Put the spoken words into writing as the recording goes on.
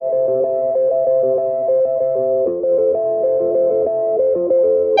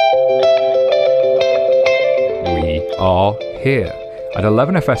are here at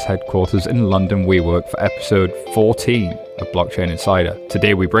 11FS headquarters in London. We work for episode 14 of Blockchain Insider.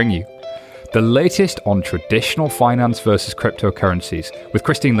 Today we bring you the latest on traditional finance versus cryptocurrencies, with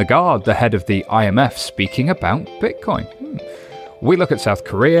Christine Lagarde, the head of the IMF, speaking about Bitcoin. We look at South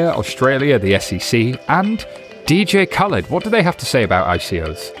Korea, Australia, the SEC, and DJ Khaled. What do they have to say about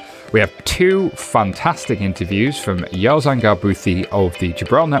ICOs? We have two fantastic interviews from Yaozan Garbouthi of the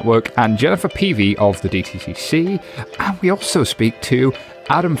Jibral Network and Jennifer Peavy of the DTCC. And we also speak to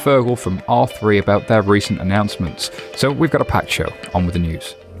Adam Fergal from R3 about their recent announcements. So we've got a packed show. On with the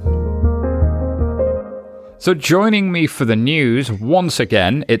news. So joining me for the news, once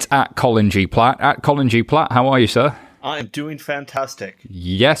again, it's at Colin G. Platt. At Colin G. Platt, how are you, sir? I'm doing fantastic.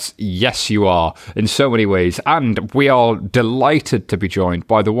 Yes, you are, in so many ways. And we are delighted to be joined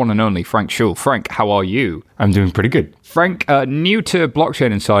by the one and only Frank Schul. Frank, how are you? I'm doing pretty good. Frank, new to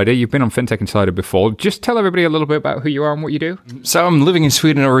Blockchain Insider. You've been on FinTech Insider before. Just tell everybody a little bit about who you are and what you do. So I'm living in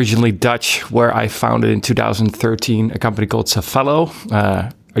Sweden, originally Dutch, where I founded in 2013 a company called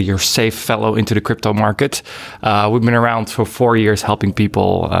Safello. Your safe fellow into the crypto market. We've been around for 4 years helping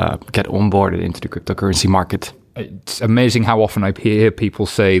people get onboarded into the cryptocurrency market. It's amazing how often I hear people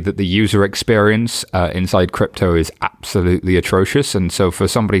say that the user experience inside crypto is absolutely atrocious. And so for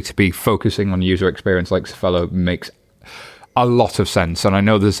somebody to be focusing on user experience like Safello makes a lot of sense. And I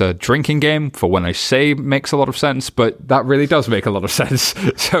know there's a drinking game for when I say makes a lot of sense, but that really does make a lot of sense.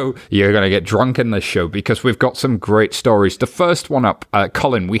 So you're going to get drunk in this show because we've got some great stories. The first one up,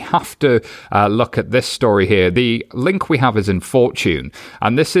 Colin, we have to look at this story here. The link we have is in Fortune.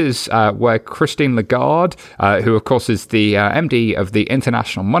 And this is where Christine Lagarde, who of course is the MD of the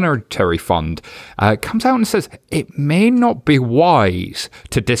International Monetary Fund, comes out and says it may not be wise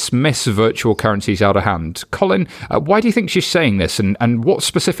to dismiss virtual currencies out of hand. Colin, why do you think she's saying this, and what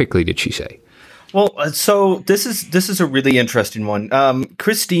specifically did she say? Well, so this is a really interesting one.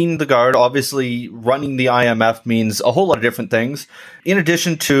 Christine Lagarde, obviously running the IMF means a whole lot of different things. In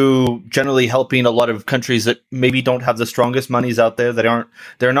addition to generally helping a lot of countries that maybe don't have the strongest monies out there,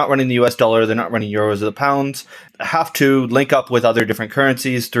 they're not running the US dollar, they're not running euros or the pounds, have to link up with other different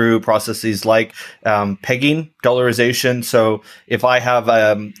currencies through processes like pegging, dollarization. So if I have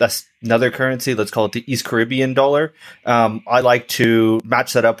another currency, let's call it the East Caribbean dollar, I like to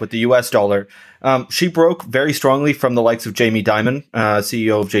match that up with the US dollar. She broke very strongly from the likes of Jamie Dimon,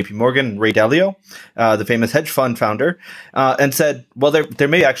 CEO of JP Morgan, and Ray Dalio, the famous hedge fund founder, and said, well, there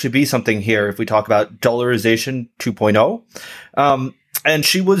may actually be something here if we talk about dollarization 2.0. And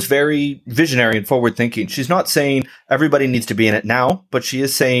she was very visionary and forward thinking. She's not saying everybody needs to be in it now, but she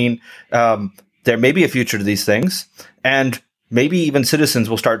is saying there may be a future to these things, and maybe even citizens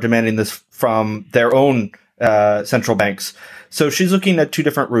will start demanding this from their own central banks. So she's looking at two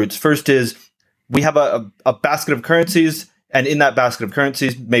different routes. First is we have a basket of currencies, and in that basket of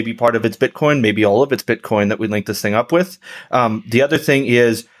currencies, maybe part of it's Bitcoin, maybe all of it's Bitcoin that we link this thing up with. The other thing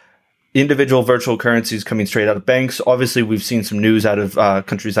is individual virtual currencies coming straight out of banks. Obviously, we've seen some news out of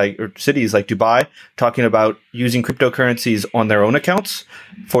countries or cities like Dubai talking about using cryptocurrencies on their own accounts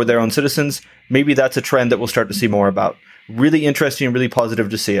for their own citizens. Maybe that's a trend that we'll start to see more about. Really interesting and really positive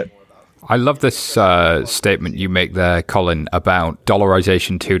to see it. I love this statement you make there, Colin, about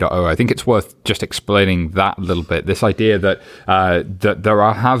dollarization 2.0. I think it's worth just explaining that a little bit. This idea that that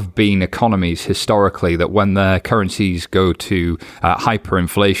there have been economies historically that when their currencies go to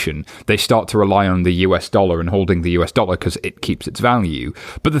hyperinflation, they start to rely on the US dollar and holding the US dollar because it keeps its value.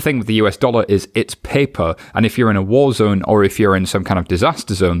 But the thing with the US dollar is it's paper. And if you're in a war zone or if you're in some kind of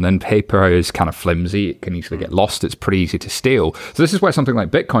disaster zone, then paper is kind of flimsy. It can easily get lost. It's pretty easy to steal. So this is where something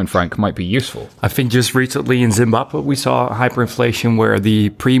like Bitcoin, Frank, might be useful. I think just recently in Zimbabwe, we saw hyperinflation where the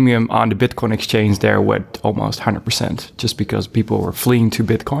premium on the Bitcoin exchange there went almost 100% just because people were fleeing to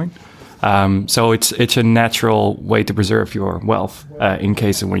Bitcoin. So it's a natural way to preserve your wealth in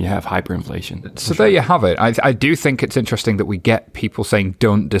case of when you have hyperinflation. So there you have it. I do think it's interesting that we get people saying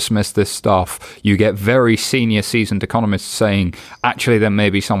don't dismiss this stuff. You get very senior seasoned economists saying actually there may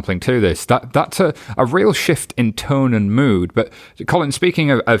be something to this. That's a real shift in tone and mood. But Colin,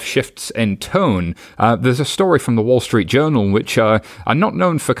 speaking of shifts in tone, there's a story from the Wall Street Journal which are not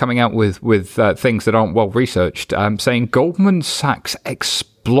known for coming out with things that aren't well researched, saying Goldman Sachs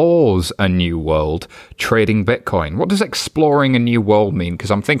explores a new world trading Bitcoin. What does exploring a new world mean? Because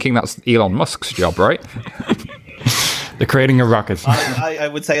I'm thinking that's Elon Musk's job, right? They're creating a rocket. I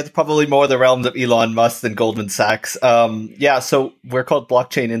would say it's probably more the realm of Elon Musk than Goldman Sachs. So we're called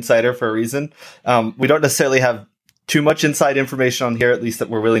Blockchain Insider for a reason. We don't necessarily have too much inside information on here, at least that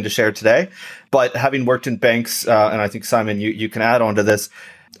we're willing to share today. But having worked in banks, and I think, Simon, you can add on to this,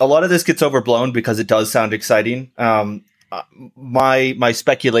 A lot of this gets overblown because it does sound exciting. My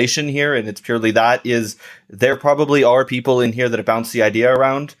speculation here, and it's purely that, is there probably are people in here that have bounced the idea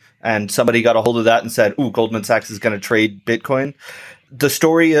around, and somebody got a hold of that and said, "Ooh, Goldman Sachs is going to trade Bitcoin." The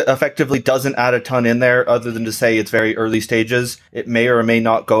story effectively doesn't add a ton in there other than to say it's very early stages. It may or may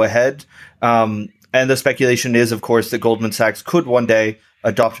not go ahead. And the speculation is, of course, that Goldman Sachs could one day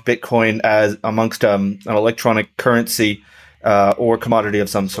adopt Bitcoin as amongst an electronic currency or commodity of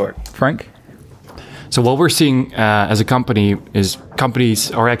some sort. Frank? So what we're seeing as a company is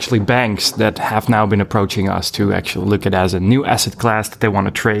companies or actually banks that have now been approaching us to actually look at it as a new asset class that they want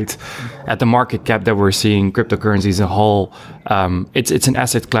to trade. At the market cap that we're seeing, cryptocurrency as a whole, it's an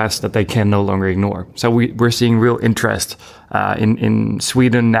asset class that they can no longer ignore. So we're seeing real interest in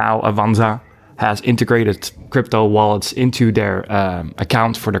Sweden now. Avanza has integrated crypto wallets into their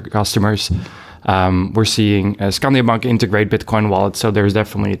account for their customers. We're seeing Skandia Bank integrate Bitcoin wallets, so there's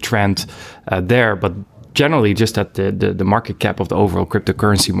definitely a trend there. But generally, just at the market cap of the overall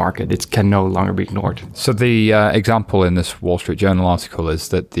cryptocurrency market, it can no longer be ignored. So the example in this Wall Street Journal article is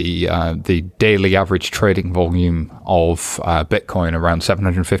that the daily average trading volume of Bitcoin, around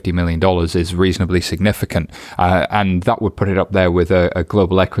 $750 million, is reasonably significant. And that would put it up there with a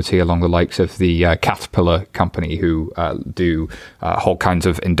global equity along the likes of the Caterpillar company, who do whole kinds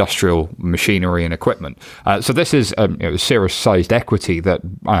of industrial machinery and equipment. So this is a serious-sized equity that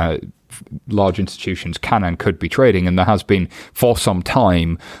large institutions can and could be trading, and there has been for some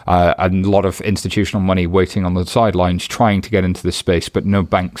time a lot of institutional money waiting on the sidelines trying to get into this space, but no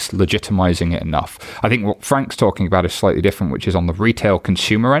banks legitimizing it enough. I think what Frank's talking about is slightly different, which is on the retail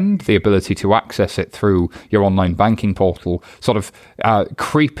consumer end, the ability to access it through your online banking portal, sort of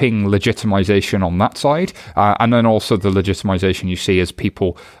creeping legitimization on that side, and then also the legitimization you see as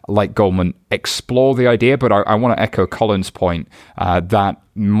people like Goldman explore the idea. But I want to echo Colin's point that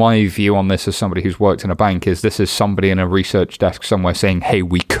my view on this as somebody who's worked in a bank is this is somebody in a research desk somewhere saying, hey,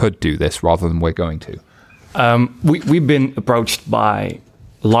 we could do this, rather than we're going to. We've been approached by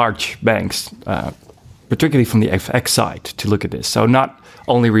large banks, particularly from the FX side, to look at this. So not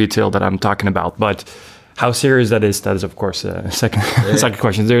only retail that I'm talking about, but how serious that is of course a second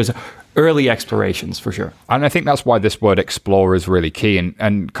question. There's early explorations for sure. And I think that's why this word explore is really key.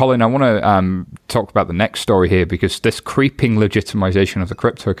 And Colin, I want to talk about the next story here, because this creeping legitimization of the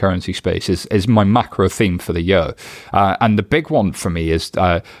cryptocurrency space is my macro theme for the year. And the big one for me is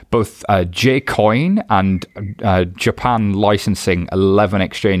both Jcoin and Japan licensing 11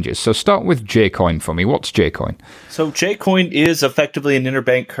 exchanges. So start with Jcoin for me. What's Jcoin? So Jcoin is effectively an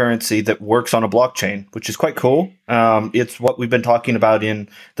interbank currency that works on a blockchain, which is quite cool. It's what we've been talking about in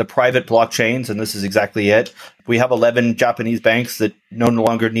the private blockchains, and this is exactly it. We have 11 Japanese banks that no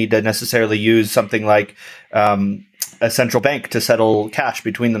longer need to necessarily use something like a central bank to settle cash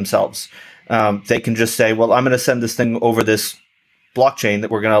between themselves. They can just say, well, I'm going to send this thing over this blockchain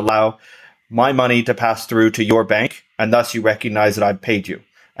that we're going to allow my money to pass through to your bank, and thus you recognize that I've paid you,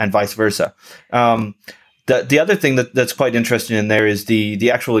 and vice versa. The other thing that's quite interesting in there is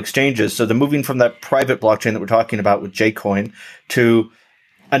the actual exchanges. So they're moving from that private blockchain that we're talking about with Jcoin to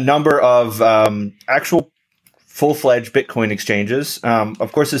a number of actual full-fledged Bitcoin exchanges.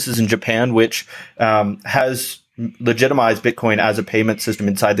 Of course, this is in Japan, which has legitimized Bitcoin as a payment system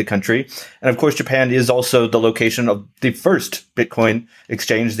inside the country. And of course, Japan is also the location of the first Bitcoin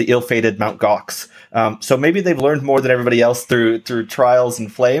exchange, the ill-fated Mt. Gox. So maybe they've learned more than everybody else through trials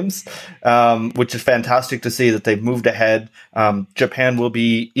and flames, which is fantastic to see that they've moved ahead. Japan will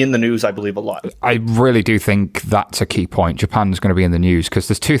be in the news, I believe, a lot. I really do think that's a key point. Japan's going to be in the news because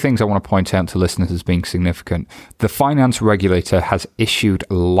there's two things I want to point out to listeners as being significant. The finance regulator has issued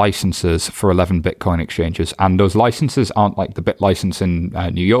licenses for 11 Bitcoin exchanges, and those licenses aren't like the Bit license in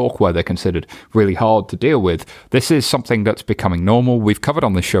New York, where they're considered really hard to deal with. This is something that's becoming normal. We've covered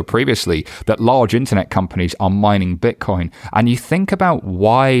on this show previously that large internet companies are mining Bitcoin, and you think about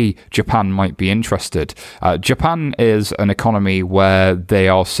why Japan might be interested. Japan is an economy where they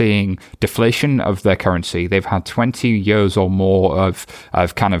are seeing deflation of their currency. They've had 20 years or more of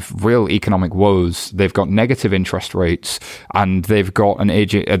kind of real economic woes. They've got negative interest rates, and they've got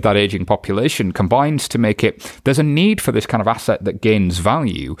that aging population combines to make it, there's a need for this kind of asset that gains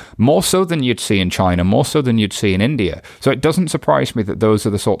value, more so than you'd see in China, more so than you'd see in India. So it doesn't surprise me that those are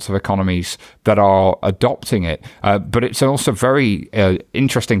the sorts of economies that are adopting it. But it's also very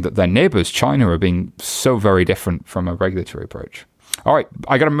interesting that their neighbors, China, are being so very different from a regulatory approach. All right,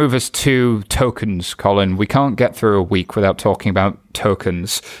 I got to move us to tokens, Colin. We can't get through a week without talking about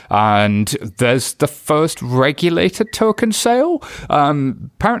tokens. And there's the first regulated token sale.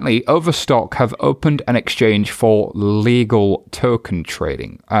 Apparently, Overstock have opened an exchange for legal token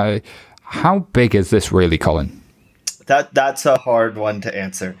trading. How big is this really, Colin? That's a hard one to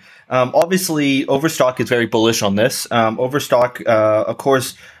answer. Obviously, Overstock is very bullish on this. Overstock, of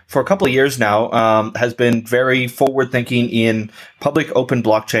course, for a couple of years now, has been very forward-thinking in public open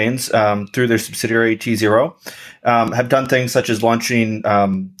blockchains through their subsidiary T0. Have done things such as launching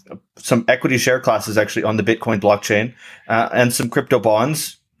some equity share classes actually on the Bitcoin blockchain and some crypto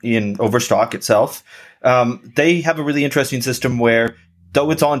bonds in Overstock itself. They have a really interesting system where,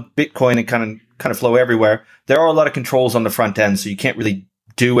 though it's on Bitcoin and kind of flow everywhere, there are a lot of controls on the front end, so you can't really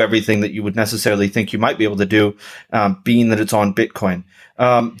do everything that you would necessarily think you might be able to do, being that it's on Bitcoin.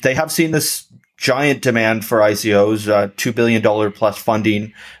 They have seen this giant demand for ICOs, $2 billion plus funding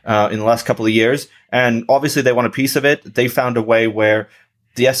in the last couple of years. And obviously they want a piece of it. They found a way where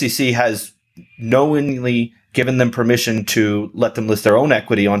the SEC has knowingly given them permission to let them list their own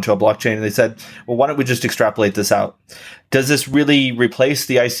equity onto a blockchain. And they said, well, why don't we just extrapolate this out? Does this really replace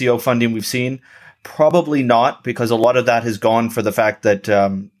the ICO funding we've seen? Probably not, because a lot of that has gone for the fact that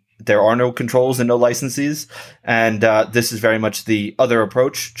there are no controls and no licenses. And this is very much the other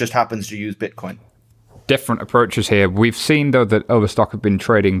approach, just happens to use Bitcoin. Different approaches here. We've seen, though, that Overstock have been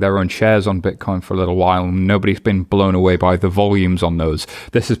trading their own shares on Bitcoin for a little while, and nobody's been blown away by the volumes on those.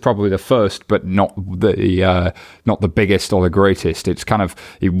 This is probably the first, but not the biggest or the greatest. It's kind of,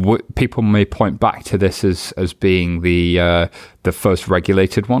 people may point back to this as being the first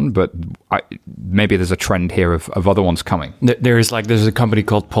regulated one, but maybe there's a trend here of other ones coming. There's a company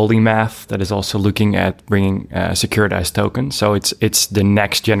called Polymath that is also looking at bringing securitized tokens. So it's the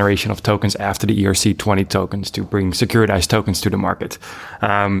next generation of tokens after the ERC-20 tokens to bring securitized tokens to the market.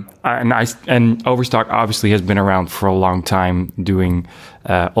 And Overstock obviously has been around for a long time doing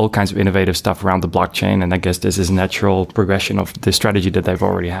all kinds of innovative stuff around the blockchain. And I guess this is a natural progression of the strategy that they've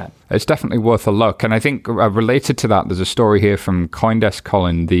already had. It's definitely worth a look. And I think related to that, there's a story here from CoinDesk,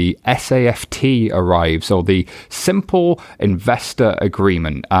 Colin. The SAFT arrives, or the Simple Investor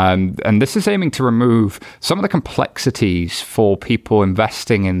Agreement. And this is aiming to remove some of the complexities for people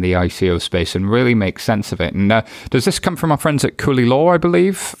investing in the ICO space and really make sense of it. And does this come from our friends at Cooley Law, I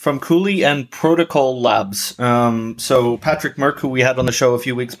believe? From Cooley and Protocol Labs. So Patrick Merck, who we had on the show a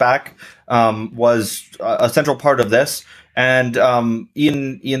few weeks back, was a central part of this. And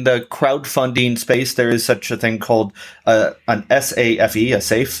in the crowdfunding space, there is such a thing called an SAFE, a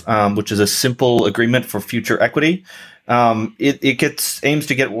SAFE, which is a simple agreement for future equity. It aims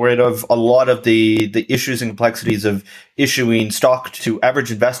to get rid of a lot of the issues and complexities of issuing stock to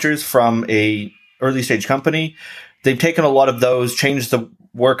average investors from a early stage company. They've taken a lot of those, changed the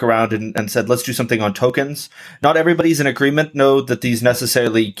work around and said, let's do something on tokens. Not everybody's in agreement, know that these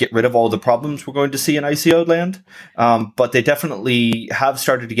necessarily get rid of all the problems we're going to see in ICO land. But they definitely have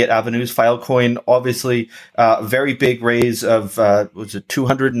started to get avenues. Filecoin, obviously, very big raise of, was it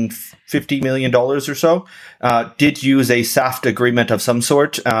 $250 million or so, did use a SAFT agreement of some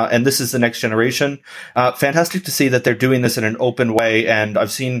sort. And this is the next generation. Fantastic to see that they're doing this in an open way. And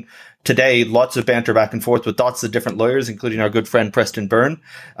I've seen today lots of banter back and forth with lots of different lawyers, including our good friend Preston Byrne,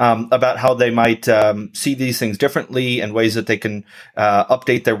 about how they might see these things differently and ways that they can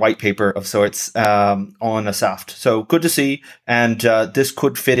update their white paper of sorts on a SAFT. So good to see. And this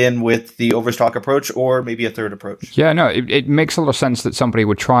could fit in with the Overstock approach or maybe a third approach. Yeah, no, it makes a lot of sense that somebody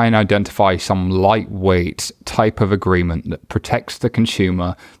would try and identify some lightweight type of agreement that protects the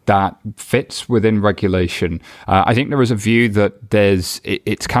consumer, that fits within regulation. I think there is a view that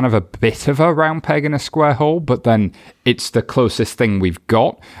it's kind of a bit of a round peg in a square hole, but then it's the closest thing we've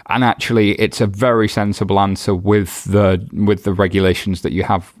got, and actually it's a very sensible answer with the regulations that you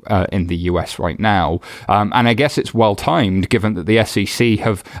have in the US right now. And I guess it's well timed, given that the SEC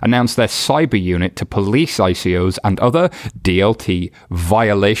have announced their cyber unit to police ICOs and other DLT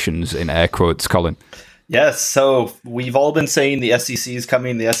violations, in air quotes, Colin. Yes, so we've all been saying the SEC is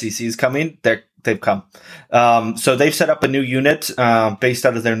coming, they've come. So they've set up a new unit based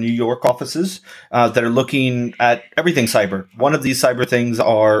out of their New York offices that are looking at everything cyber. One of these cyber things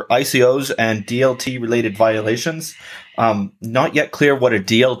are ICOs and DLT related violations. Not yet clear what a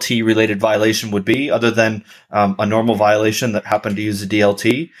DLT related violation would be, other than a normal violation that happened to use a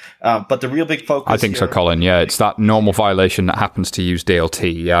DLT. But the real big focus, I think so, Colin. Yeah, it's that normal violation that happens to use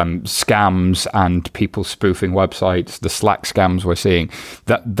DLT. Scams and people spoofing websites, the Slack scams we're seeing,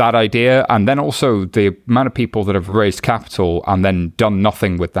 that idea, and then also the amount of people that have raised capital and then done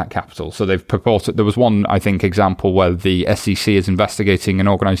nothing with that capital. So they've purported. There was one, I think, example where the SEC is investigating an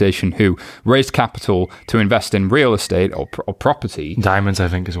organization who raised capital to invest in real estate or property, diamonds, I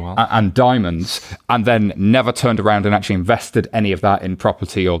think, as well, and diamonds, and then never turned around and actually invested any of that in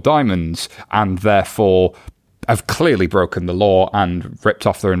property or diamonds, and therefore have clearly broken the law and ripped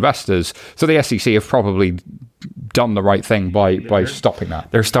off their investors. So the SEC have probably done the right thing by stopping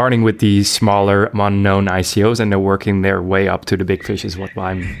that. They're starting with the smaller, unknown ICOs, and they're working their way up to the big fish, is what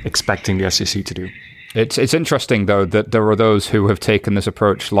I'm expecting the SEC to do. It's interesting, though, that there are those who have taken this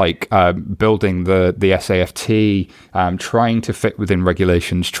approach, like building the SAFT, trying to fit within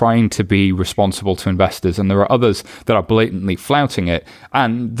regulations, trying to be responsible to investors. And there are others that are blatantly flouting it.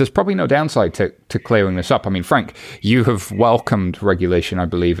 And there's probably no downside to clearing this up. I mean, Frank, you have welcomed regulation, I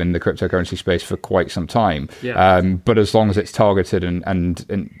believe, in the cryptocurrency space for quite some time. Yeah. But as long as it's targeted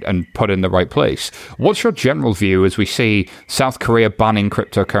and put in the right place. What's your general view as we see South Korea banning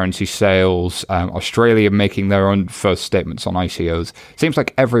cryptocurrency sales, Australia making their own first statements on ICOs? Seems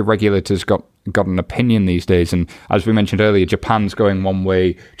like every regulator's got an opinion these days. And as we mentioned earlier, Japan's going one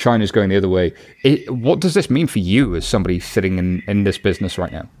way, China's going the other way. What does this mean for you as somebody sitting in this business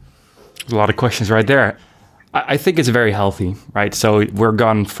right now? A lot of questions right there. I think it's very healthy, right? So we're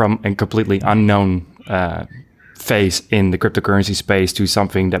gone from a completely unknown phase in the cryptocurrency space to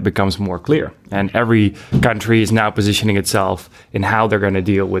something that becomes more clear. And every country is now positioning itself in how they're going to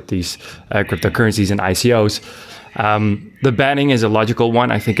deal with these cryptocurrencies and ICOs. The banning is a logical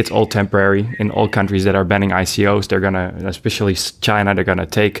one. I think it's all temporary. In all countries that are banning ICOs, they're going to, especially China, they're going to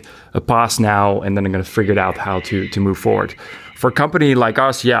take a pause now, and then they're going to figure out how to move forward. For a company like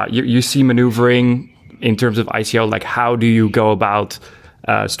us, yeah, you see maneuvering in terms of ICO, like how do you go about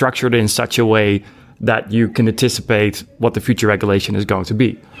structured in such a way that you can anticipate what the future regulation is going to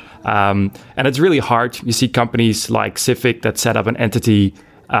be. And it's really hard. You see companies like Civic that set up an entity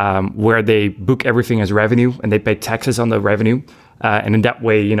where they book everything as revenue and they pay taxes on the revenue. And in that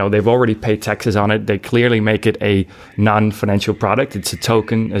way, they've already paid taxes on it. They clearly make it a non-financial product. It's a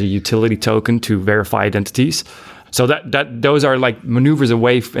token, a utility token to verify identities. So that those are like maneuvers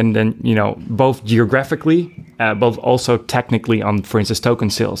away, and then both geographically, both also technically on, for instance, token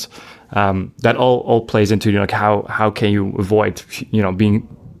sales. That all plays into how can you avoid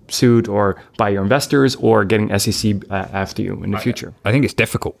being sued or by your investors or getting SEC after you in the future. I think it's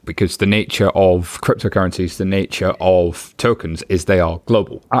difficult because the nature of cryptocurrencies, the nature of tokens is they are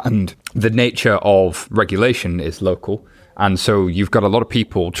global, and the nature of regulation is local. And so you've got a lot of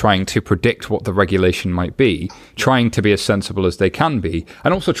people trying to predict what the regulation might be, trying to be as sensible as they can be,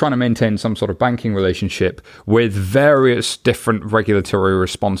 and also trying to maintain some sort of banking relationship with various different regulatory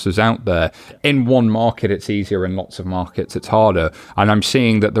responses out there. In one market, it's easier. In lots of markets, it's harder. And I'm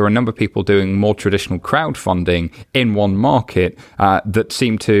seeing that there are a number of people doing more traditional crowdfunding in one market that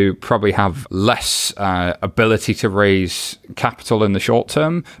seem to probably have less ability to raise capital in the short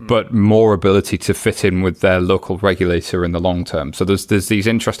term, but more ability to fit in with their local regulator in the long term. So there's these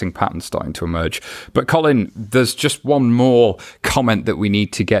interesting patterns starting to emerge. But Colin, there's just one more comment that we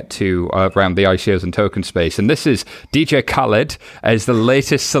need to get to around the ICOs and token space, and this is DJ Khaled is the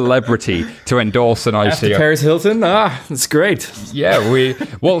latest celebrity to endorse an ICO. After Paris Hilton? That's great. Yeah,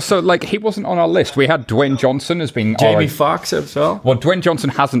 he wasn't on our list. We had Dwayne Johnson as being Jamie Foxx as well. Well, Dwayne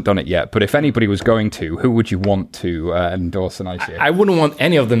Johnson hasn't done it yet, but if anybody was going to, who would you want to endorse an ICO? I wouldn't want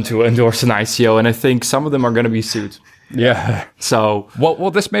any of them to endorse an ICO, and I think some of them are going to be sued. Yeah. So,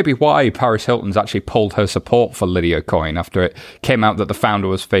 well, this may be why Paris Hilton's actually pulled her support for Lydia Coin after it came out that the founder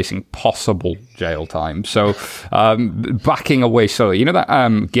was facing possible jail time. So, backing away slowly. You know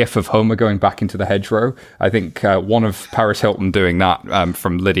that gif of Homer going back into the hedgerow? I think one of Paris Hilton doing that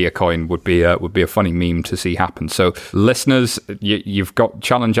from Lydia Coin would be a funny meme to see happen. So, listeners, you've got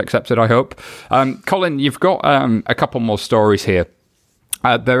challenge accepted, I hope. Colin, you've got a couple more stories here.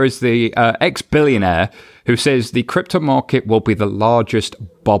 There is the ex-billionaire who says the crypto market will be the largest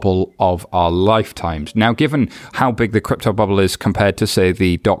bubble of our lifetimes. Now, given how big the crypto bubble is compared to, say,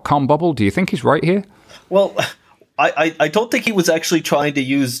 the dot-com bubble, do you think he's right here? Well, I don't think he was actually trying to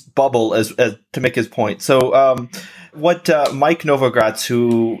use bubble as to make his point. So what Mike Novogratz,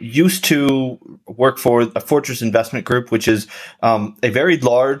 who used to work for a Fortress Investment Group, which is a very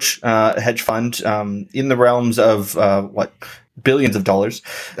large hedge fund in the realms of billions of dollars,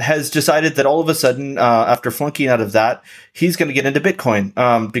 has decided that all of a sudden, after flunking out of that, he's going to get into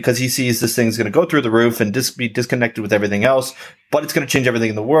Bitcoin because he sees this thing's going to go through the roof and be disconnected with everything else, but it's going to change everything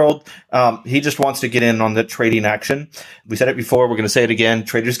in the world. He just wants to get in on the trading action. We said it before. We're going to say it again.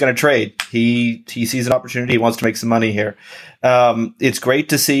 Trader's going to trade. He sees an opportunity. He wants to make some money here. It's great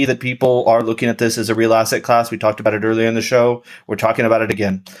to see that people are looking at this as a real asset class. We talked about it earlier in the show. We're talking about it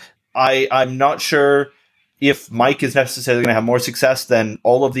again. I'm not sure if Mike is necessarily going to have more success than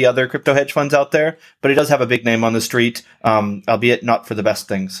all of the other crypto hedge funds out there, but he does have a big name on the street, albeit not for the best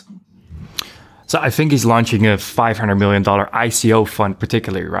things. So I think he's launching a $500 million ICO fund,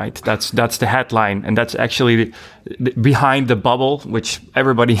 particularly, right? That's the headline, and that's actually behind the bubble, which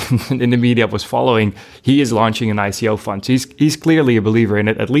everybody in the media was following. He is launching an ICO fund. So he's clearly a believer in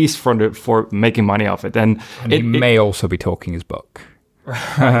it, at least for making money off it. And he may also be talking his book.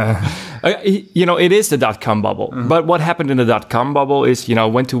 It is the dot-com bubble. Mm-hmm. But what happened in the dot-com bubble is,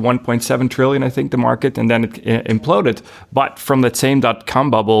 went to 1.7 trillion, I think, the market, and then it imploded. But from that same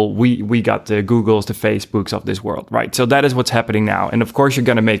dot-com bubble, we got the Googles, the Facebooks of this world, right? So that is what's happening now. And of course, you're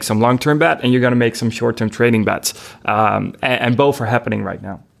going to make some long-term bet and you're going to make some short-term trading bets. And both are happening right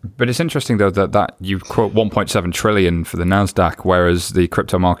now. But it's interesting, though, that you quote 1.7 trillion for the NASDAQ, whereas the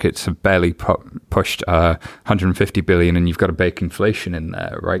crypto markets have barely pushed 150 billion, and you've got to bake inflation in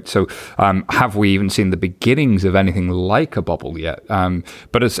there, right? So have we even seen the beginnings of anything like a bubble yet?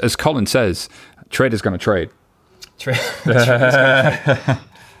 But as Colin says, trader's going to trade.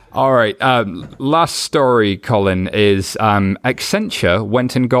 All right. Last story, Colin, is Accenture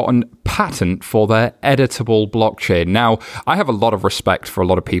went and got a patent for their editable blockchain. Now, I have a lot of respect for a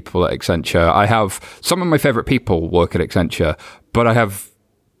lot of people at Accenture. I have some of my favorite people work at Accenture, but I have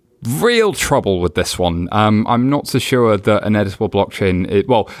real trouble with this one. I'm not so sure that an editable blockchain...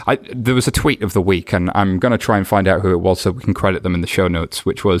 there was a tweet of the week, and I'm going to try and find out who it was so we can credit them in the show notes,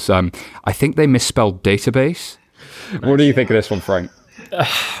 which was, I think they misspelled database. Nice. What do you think of this one, Frank?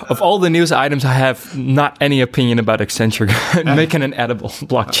 Of all the news items, I have not any opinion about Accenture making an edible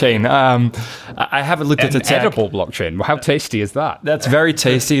blockchain. I haven't looked at the tech. Edible blockchain. How tasty is that? That's very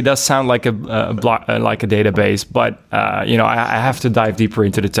tasty. It does sound like a database, but I have to dive deeper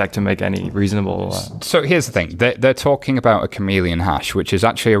into the tech to make any reasonable. So here's the thing: they're talking about a chameleon hash, which is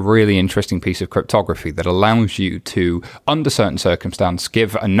actually a really interesting piece of cryptography that allows you to, under certain circumstances,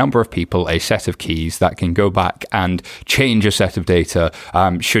 give a number of people a set of keys that can go back and change a set of data.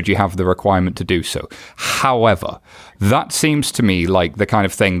 Should you have the requirement to do so. However, that seems to me like the kind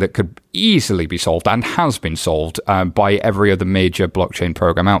of thing that could easily be solved and has been solved by every other major blockchain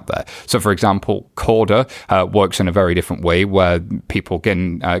program out there. So, for example, Corda works in a very different way where people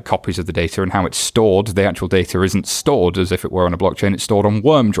get copies of the data and how it's stored. The actual data isn't stored as if it were on a blockchain. It's stored on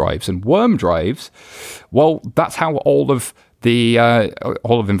worm drives. And worm drives, well, that's how all of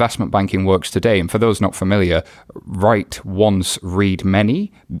investment banking works today. And for those not familiar, write once, read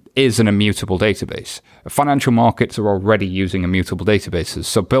many is an immutable database. Financial markets are already using immutable databases.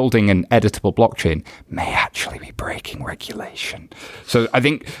 So building an editable blockchain may actually be breaking regulation. So I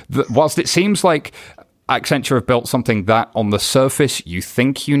think whilst it seems like Accenture have built something that on the surface you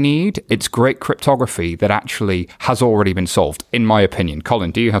think you need, it's great cryptography that actually has already been solved, in my opinion.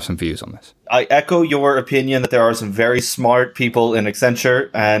 Colin, do you have some views on this? I echo your opinion that there are some very smart people in Accenture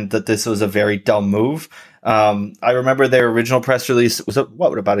and that this was a very dumb move. I remember their original press release was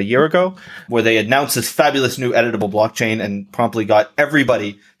about a year ago, where they announced this fabulous new editable blockchain and promptly got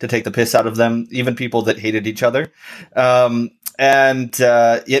everybody to take the piss out of them, even people that hated each other. And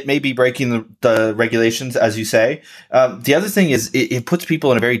it may be breaking the regulations, as you say. The other thing is it puts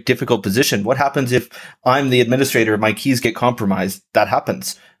people in a very difficult position. What happens if I'm the administrator, my keys get compromised? That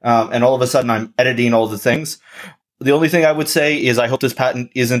happens. And all of a sudden I'm editing all the things. The only thing I would say is I hope this patent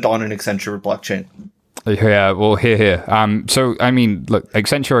isn't on an Accenture blockchain. Yeah, well, here. So, I mean, look,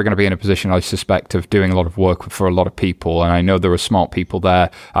 Accenture are going to be in a position, I suspect, of doing a lot of work for a lot of people. And I know there are smart people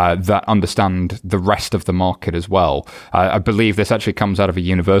there that understand the rest of the market as well. I believe this actually comes out of a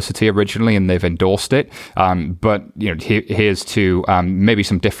university originally, and they've endorsed it. But, here's to maybe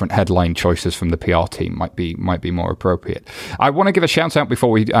some different headline choices from the PR team might be more appropriate. I want to give a shout out before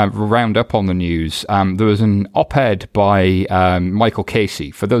we round up on the news. There was an op-ed by Michael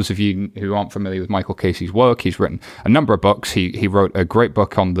Casey. For those of you who aren't familiar with Michael Casey's work, he's written a number of books. He wrote a great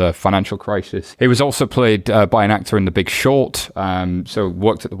book on the financial crisis. He was also played by an actor in The Big Short, so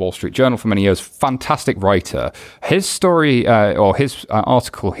worked at the Wall Street Journal for many years. Fantastic writer. His story or his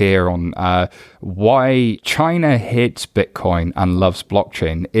article here on Why China Hates Bitcoin and Loves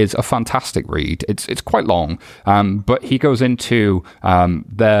Blockchain is a fantastic read. It's quite long, but he goes into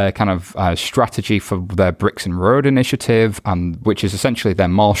their kind of strategy for their Bricks and Road initiative, which is essentially their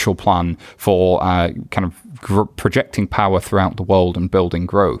Marshall Plan for kind of projecting power throughout the world and building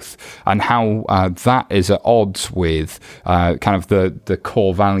growth, and how that is at odds with kind of the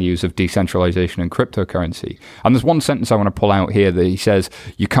core values of decentralization and cryptocurrency. And there's one sentence I want to pull out here that he says,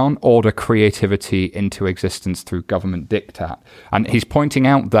 you can't order creativity into existence through government diktat. And he's pointing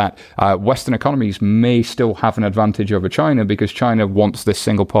out that Western economies may still have an advantage over China because China wants this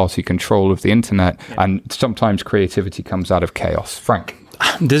single party control of the internet, and sometimes creativity comes out of chaos. Frank?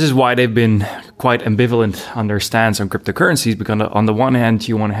 This is why they've been quite ambivalent on their stance on cryptocurrencies, because on the one hand,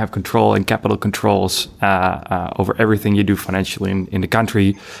 you want to have control and capital controls over everything you do financially in the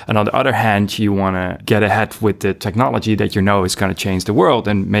country. And on the other hand, you want to get ahead with the technology that you know is going to change the world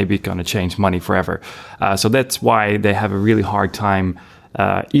and maybe going to change money forever. So that's why they have a really hard time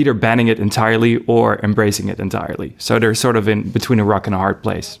either banning it entirely or embracing it entirely. So they're sort of in between a rock and a hard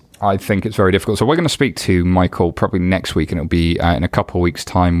place. I think it's very difficult. So we're going to speak to Michael probably next week, and it'll be in a couple of weeks'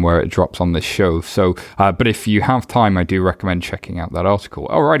 time where it drops on this show. So, but if you have time, I do recommend checking out that article.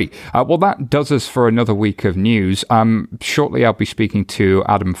 Alrighty. Well, that does us for another week of news. Shortly, I'll be speaking to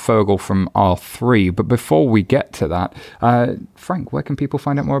Adam Fogel from R3. But before we get to that, Frank, where can people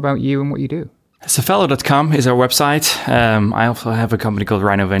find out more about you and what you do? Safello.com is our website. I also have a company called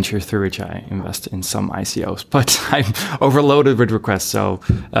Rhino Venture, through which I invest in some ICOs, but I'm overloaded with requests, so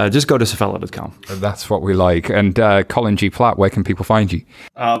just go to Safello.com. That's what we like. And Colin G. Platt, where can people find you?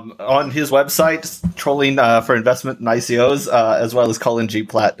 On his website, trolling for investment in ICOs, as well as Colin G.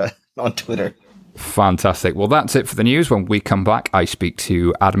 Platt on Twitter. Fantastic. Well, that's it for the news. When we come back, I speak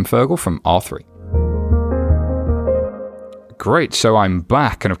to Adam Fogel from R3. Great, so I'm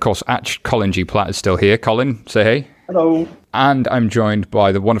back, and of course, Colin G. Platt is still here. Colin, say hey. Hello. And I'm joined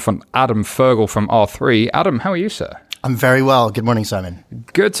by the wonderful Adam Fogel from R3. Adam, how are you, sir? I'm very well. Good morning, Simon.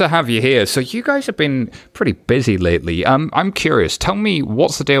 Good to have you here. So you guys have been pretty busy lately. I'm curious, tell me,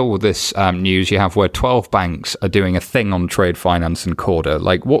 what's the deal with this news you have where 12 banks are doing a thing on trade finance and Corda?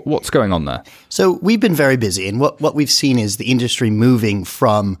 Like, what's going on there? So we've been very busy, and what we've seen is the industry moving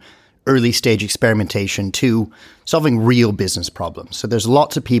from early stage experimentation to solving real business problems. So there's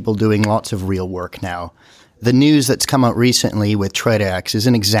lots of people doing lots of real work now. The news that's come out recently with TradeAX is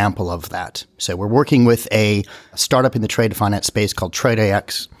an example of that. So we're working with a startup in the trade finance space called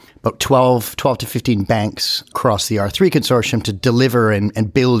TradeAX, about 12 to 15 banks across the R3 consortium to deliver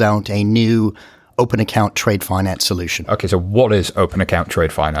and build out a new open account trade finance solution. Okay, so what is open account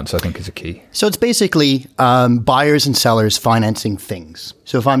trade finance? I think is a key. So it's basically buyers and sellers financing things.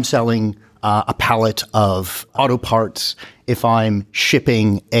 So if I'm selling a pallet of auto parts, if I'm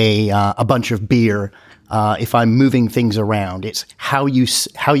shipping a bunch of beer, if I'm moving things around, it's how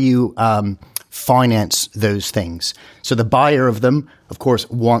you finance those things. So the buyer of them, of course,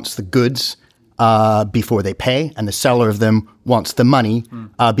 wants the goods before they pay, and the seller of them wants the money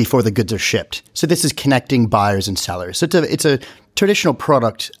before the goods are shipped. So this is connecting buyers and sellers. So it's a traditional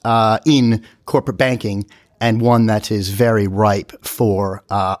product in corporate banking, and one that is very ripe for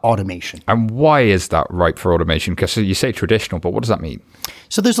automation. And why is that ripe for automation? Because you say traditional, but what does that mean?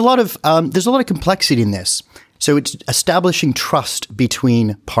 So there's a lot of complexity in this. So it's establishing trust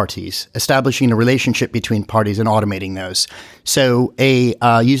between parties, establishing a relationship between parties and automating those. So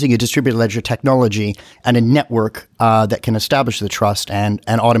using a distributed ledger technology and a network that can establish the trust and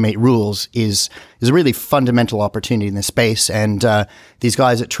automate rules is a really fundamental opportunity in this space. And these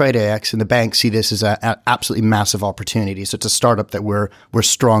guys at TradeAX and the bank see this as an absolutely massive opportunity. So it's a startup that we're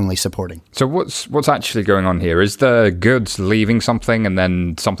strongly supporting. So what's actually going on here? Is the goods leaving something and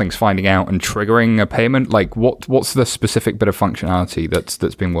then something's finding out and triggering a payment? Like what's the specific bit of functionality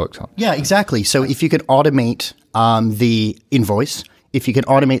that's being worked on? Yeah, exactly. So if you could automate the invoice, if you can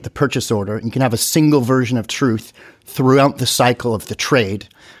automate the purchase order, and you can have a single version of truth throughout the cycle of the trade,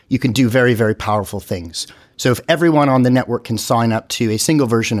 you can do very, very powerful things. So if everyone on the network can sign up to a single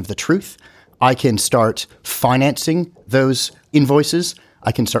version of the truth, I can start financing those invoices,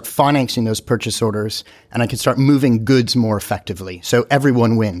 I can start financing those purchase orders, and I can start moving goods more effectively. So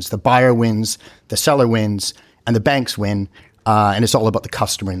everyone wins. The buyer wins, the seller wins, and the banks win. And it's all about the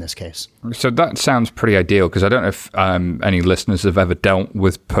customer in this case. So that sounds pretty ideal, because I don't know if any listeners have ever dealt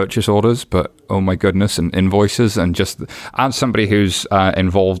with purchase orders, but oh my goodness, and invoices. And just as somebody who's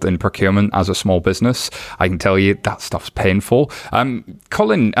involved in procurement as a small business, I can tell you that stuff's painful.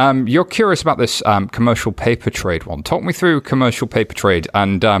 Colin, you're curious about this commercial paper trade one. Talk me through commercial paper trade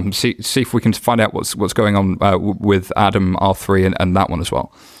and see if we can find out what's going on with Adam R3 and that one as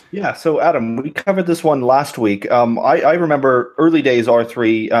well. Yeah, so Adam, we covered this one last week. I remember early days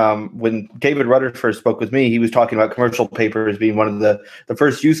R3 when David Rudder first spoke with me. He was talking about commercial paper as being one of the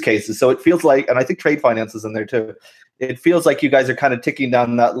first use cases. So it feels like, and I think trade finance is in there too. It feels like you guys are kind of ticking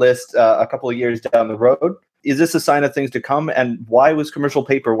down that list a couple of years down the road. Is this a sign of things to come? And why was commercial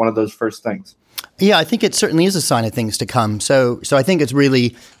paper one of those first things? Yeah, I think it certainly is a sign of things to come. So I think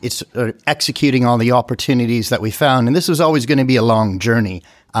it's executing on the opportunities that we found, and this was always going to be a long journey,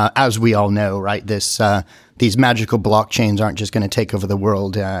 as we all know, right? These magical blockchains aren't just going to take over the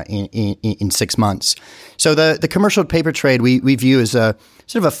world in 6 months. So the commercial paper trade we view as a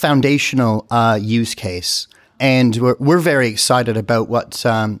sort of a foundational use case. And we're very excited about what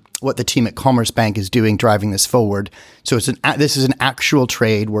the team at Commerce Bank is doing, driving this forward. So this is an actual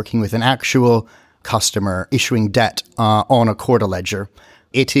trade, working with an actual customer, issuing debt on a Corda ledger.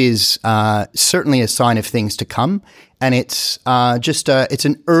 It is certainly a sign of things to come, and it's it's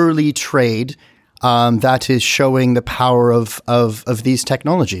an early trade that is showing the power of these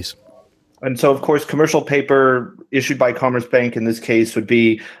technologies. And so, of course, commercial paper issued by Commerce Bank in this case would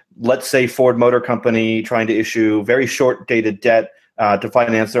be, let's say, Ford Motor Company trying to issue very short-dated debt to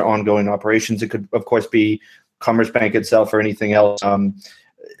finance their ongoing operations. It could, of course, be Commerce Bank itself or anything else.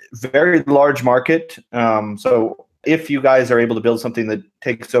 Very large market. So if you guys are able to build something that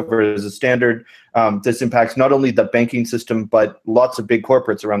takes over as a standard, this impacts not only the banking system, but lots of big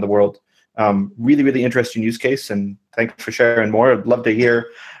corporates around the world. Really, really interesting use case. And thanks for sharing more. I'd love to hear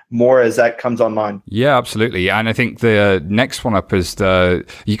more as that comes online. Yeah, absolutely. And I think the next one up is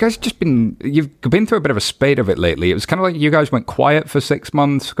you guys you've been through a bit of a spate of it lately. It was kind of like you guys went quiet for 6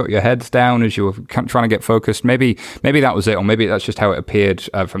 months, got your heads down as you were trying to get focused. Maybe that was it, or maybe that's just how it appeared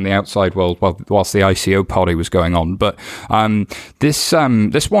from the outside world whilst the ICO party was going on. But this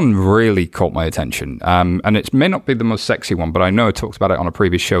one really caught my attention. And it may not be the most sexy one, but I know I talked about it on a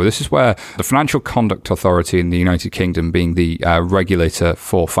previous show. This is where the Financial Conduct Authority in the United Kingdom, being the regulator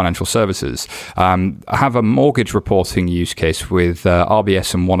for financial services, have a mortgage reporting use case with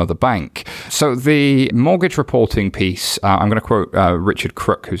RBS and one other bank. So the mortgage reporting piece, I'm going to quote Richard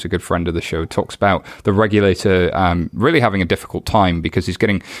Crook, who's a good friend of the show, talks about the regulator really having a difficult time because he's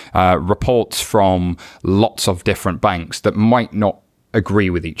getting reports from lots of different banks that might not agree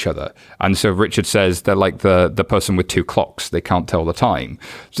with each other. And so Richard says they're like the person with two clocks. They can't tell the time.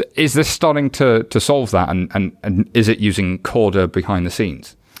 So is this starting to solve that? And is it using Corda behind the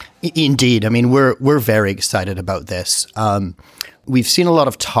scenes? Indeed. I mean, we're very excited about this. We've seen a lot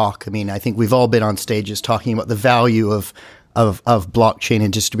of talk. I mean, I think we've all been on stages talking about the value of blockchain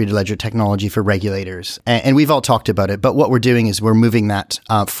and distributed ledger technology for regulators. And we've all talked about it. But what we're doing is we're moving that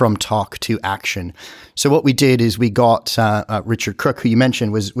from talk to action. So what we did is we got Richard Crook, who you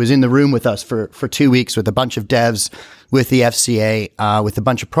mentioned, was in the room with us for 2 weeks with a bunch of devs, with the FCA, with a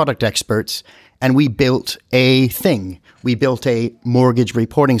bunch of product experts. And we built a thing. We built a mortgage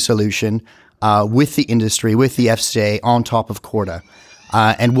reporting solution with the industry, with the FCA on top of Corda.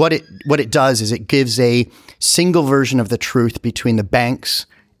 And what it does is it gives a single version of the truth between the banks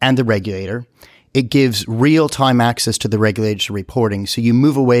and the regulator. It gives real-time access to the regulator's reporting. So you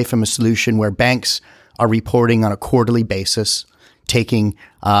move away from a solution where banks are reporting on a quarterly basis,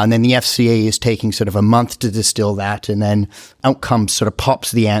 and then the FCA is taking sort of a month to distill that, and then out comes sort of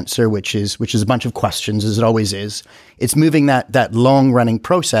pops the answer, which is a bunch of questions, as it always is. It's moving that long running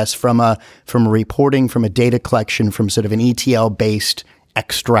process from a reporting, from a data collection, from sort of an ETL based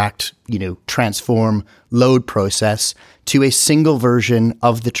extract, transform, load process to a single version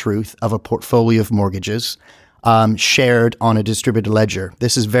of the truth of a portfolio of mortgages shared on a distributed ledger.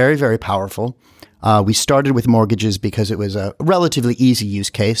 This is very, very powerful. We started with mortgages because it was a relatively easy use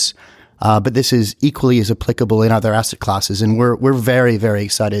case, but this is equally as applicable in other asset classes, and we're very, very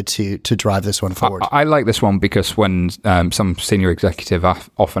excited to drive this one forward. I like this one because when some senior executive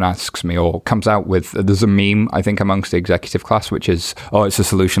often asks me or comes out with, there's a meme, I think, amongst the executive class, which is, it's a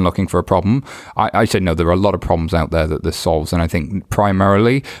solution looking for a problem. I say, no, there are a lot of problems out there that this solves, and I think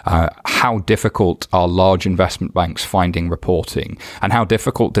primarily how difficult are large investment banks finding reporting, and how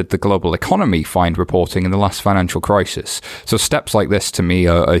difficult did the global economy find reporting in the last financial crisis? So steps like this, to me,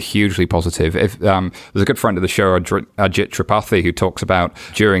 are hugely positive. If there's a good friend of the show, Ajit Tripathi, who talks about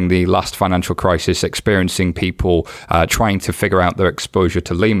during the last financial crisis experiencing people trying to figure out their exposure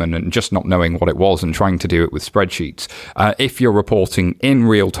to Lehman and just not knowing what it was and trying to do it with spreadsheets. If you're reporting in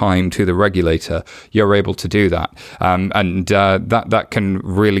real time to the regulator, you're able to do that. And that can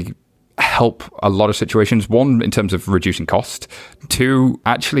really help a lot of situations. One, in terms of reducing cost. Two,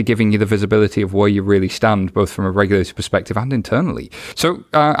 actually giving you the visibility of where you really stand, both from a regulatory perspective and internally. So,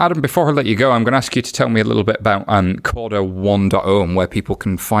 Adam, before I let you go, I'm going to ask you to tell me a little bit about Corda 1.0 and where people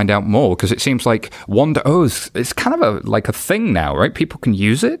can find out more, because it seems like 1.0 is kind of like a thing now, right? People can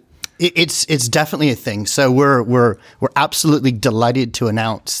use it. It's definitely a thing. So we're absolutely delighted to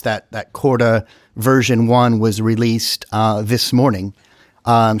announce that Corda version 1 was released this morning.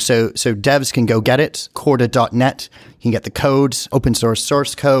 So devs can go get it, corda.net. You can get the codes, open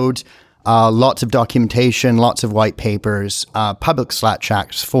source code, lots of documentation, lots of white papers, public Slack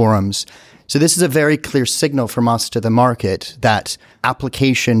chats, forums. So this is a very clear signal from us to the market that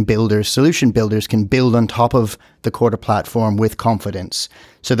application builders, solution builders can build on top of the Corda platform with confidence.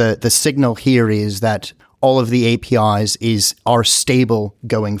 So the signal here is that all of the APIs are stable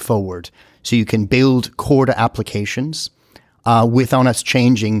going forward. So you can build Corda applications without us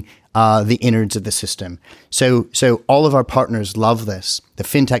changing the innards of the system. So all of our partners love this. The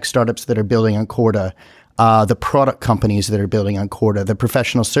fintech startups that are building on Corda, the product companies that are building on Corda, the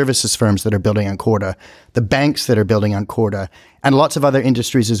professional services firms that are building on Corda, the banks that are building on Corda, and lots of other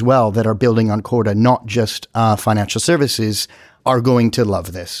industries as well that are building on Corda, not just financial services, are going to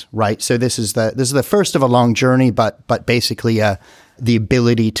love this, right? So this is the first of a long journey, but basically the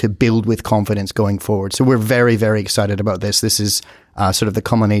ability to build with confidence going forward. So we're very, very excited about this. This is sort of the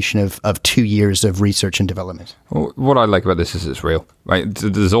culmination of 2 years of research and development. Well, what I like about this is it's real, right?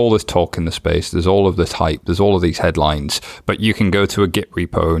 There's all this talk in the space. There's all of this hype. There's all of these headlines. But you can go to a Git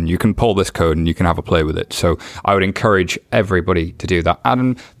repo and you can pull this code and you can have a play with it. So I would encourage everybody to do that.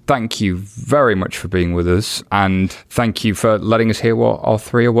 Adam, thank you very much for being with us. And thank you for letting us hear what our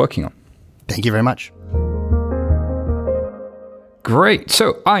three are working on. Thank you very much. Great.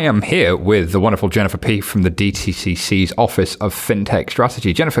 So I am here with the wonderful Jennifer P. from the DTCC's Office of FinTech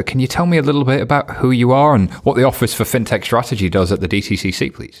Strategy. Jennifer, can you tell me a little bit about who you are and what the Office for FinTech Strategy does at the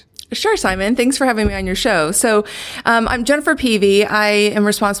DTCC, please? Sure, Simon. Thanks for having me on your show. So I'm Jennifer Peavy. I am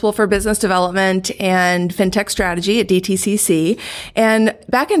responsible for business development and fintech strategy at DTCC. And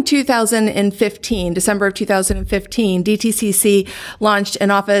back in 2015, December of 2015, DTCC launched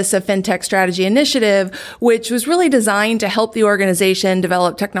an Office of FinTech Strategy initiative, which was really designed to help the organization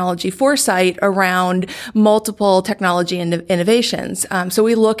develop technology foresight around multiple technology innovations. So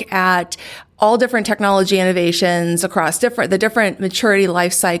we look at all different technology innovations across the different maturity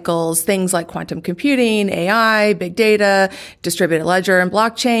life cycles, things like quantum computing, AI, big data, distributed ledger, and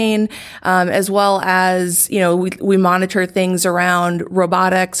blockchain, as well as, we monitor things around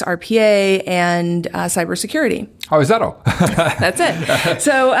robotics, RPA, and cybersecurity. Oh, is that all? That's it.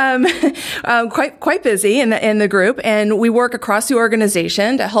 So quite busy in the group, and we work across the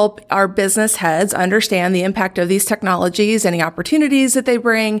organization to help our business heads understand the impact of these technologies, any opportunities that they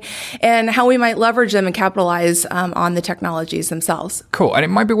bring, and how we might leverage them and capitalize on the technologies themselves. Cool. And it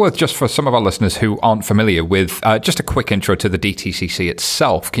might be worth, just for some of our listeners who aren't familiar with, just a quick intro to the DTCC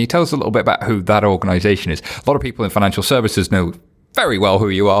itself. Can you tell us a little bit about who that organization is? A lot of people in financial services know very well who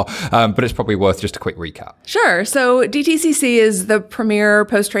you are, but it's probably worth just a quick recap. Sure. So DTCC is the premier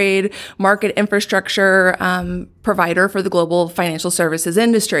post-trade market infrastructure provider for the global financial services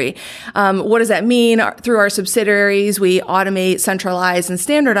industry. What does that mean? Through our subsidiaries, we automate, centralize, and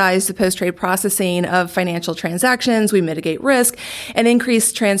standardize the post-trade processing of financial transactions. We mitigate risk and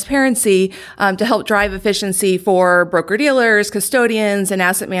increase transparency to help drive efficiency for broker-dealers, custodians, and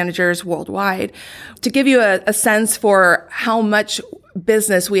asset managers worldwide. To give you a sense for how much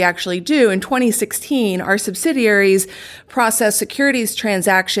business we actually do, in 2016, our subsidiaries processed securities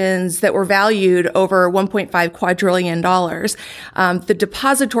transactions that were valued over $1.5 quadrillion. The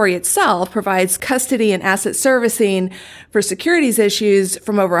depository itself provides custody and asset servicing for securities issues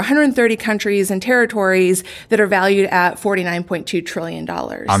from over 130 countries and territories that are valued at $49.2 trillion.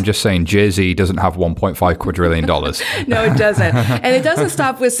 I'm just saying, Jay-Z doesn't have $1.5 quadrillion. No, it doesn't. And it doesn't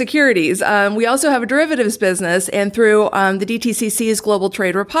stop with securities. We also have a derivatives business, and through the DTCC's Global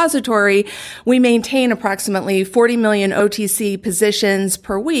Trade Repository, we maintain approximately 40 million OTC positions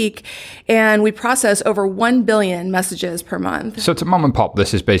per week, and we process over 1 billion messages per month. So to mom and pop,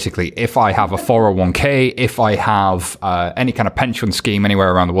 this is basically if I have a 401k, if I have any kind of pension scheme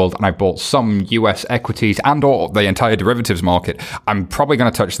anywhere around the world, and I bought some US equities and or the entire derivatives market, I'm probably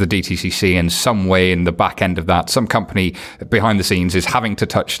going to touch the DTCC in some way in the back end of that. Some company behind the scenes is having to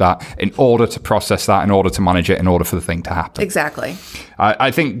touch that in order to process that, in order to manage it, in order for the thing to happen. Exactly.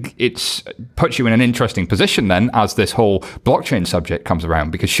 I think it's puts you in an interesting position then as this whole blockchain subject comes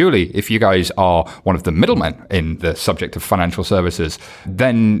around, because surely if you guys are one of the middlemen in the subject of financial services,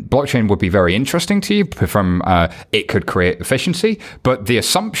 then blockchain would be very interesting to you from it could create efficiency. But the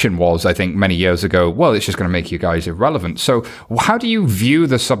assumption was, I think many years ago, well, it's just going to make you guys irrelevant. So how do you view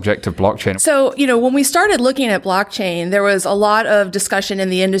the subject of blockchain? So, when we started looking at blockchain, there was a lot of discussion in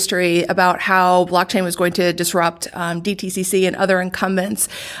the industry about how blockchain was going to disrupt DTCC and other incumbents.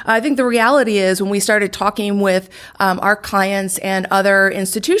 I think the reality is when we started talking with our clients and other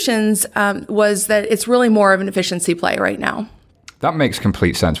institutions was that it's really more of an efficiency play right now. That makes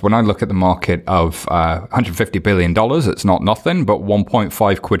complete sense. When I look at the market of $150 billion, it's not nothing, but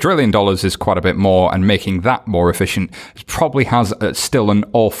 $1.5 quadrillion is quite a bit more, and making that more efficient probably has still an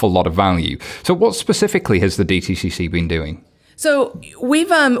awful lot of value. So what specifically has the DTCC been doing? So we've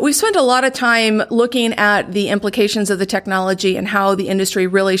spent a lot of time looking at the implications of the technology and how the industry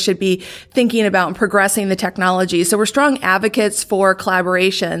really should be thinking about and progressing the technology. So we're strong advocates for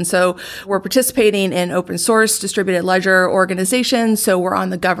collaboration. So we're participating in open source distributed ledger organizations. So we're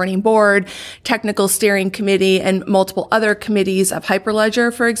on the governing board, technical steering committee, and multiple other committees of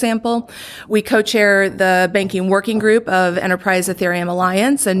Hyperledger, for example. We co-chair the banking working group of Enterprise Ethereum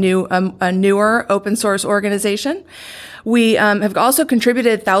Alliance, a newer open source organization. We have also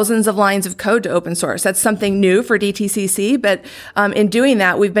contributed thousands of lines of code to open source. That's something new for DTCC, but in doing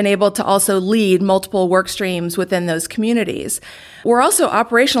that, we've been able to also lead multiple work streams within those communities. We're also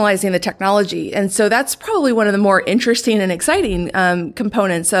operationalizing the technology, and so that's probably one of the more interesting and exciting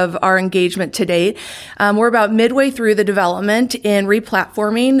components of our engagement to date. We're about midway through the development in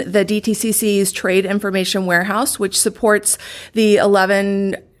replatforming the DTCC's Trade Information Warehouse, which supports the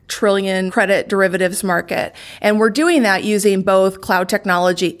 11 trillion credit derivatives market. And we're doing that using both cloud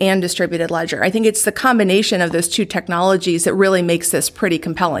technology and distributed ledger. I think it's the combination of those two technologies that really makes this pretty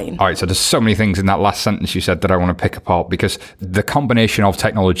compelling. All right, so there's so many things in that last sentence you said that I want to pick apart, because the combination of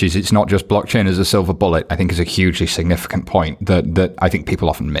technologies, it's not just blockchain as a silver bullet, I think is a hugely significant point that I think people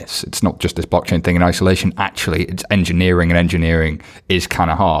often miss. It's not just this blockchain thing in isolation. Actually, it's engineering, and engineering is kind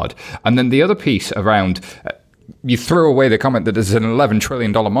of hard. And then the other piece around... you threw away the comment that there's an $11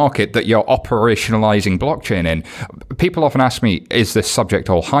 trillion market that you're operationalizing blockchain in. People often ask me, is this subject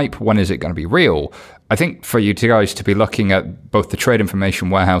all hype? When is it going to be real? I think for you two guys to be looking at both the Trade Information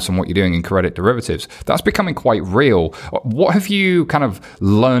Warehouse and what you're doing in credit derivatives, that's becoming quite real. What have you kind of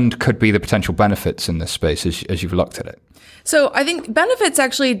learned could be the potential benefits in this space as you've looked at it? So I think benefits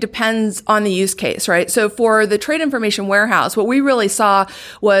actually depends on the use case, right? So for the Trade Information Warehouse, what we really saw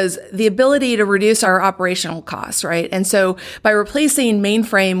was the ability to reduce our operational costs, right? And so by replacing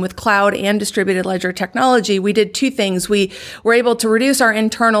mainframe with cloud and distributed ledger technology, we did two things. We were able to reduce our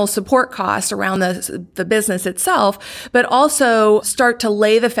internal support costs around the business itself, but also start to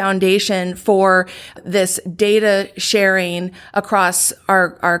lay the foundation for this data sharing across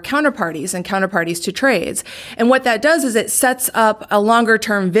our counterparties and counterparties to trades. And what that does is it sets up a longer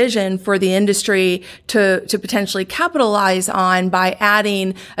term vision for the industry to potentially capitalize on by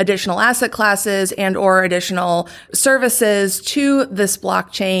adding additional asset classes and or additional services to this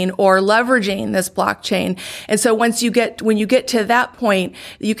blockchain or leveraging this blockchain. And so when you get to that point,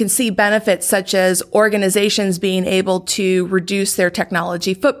 you can see benefits such as organizations being able to reduce their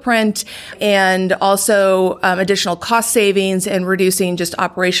technology footprint and also additional cost savings and reducing just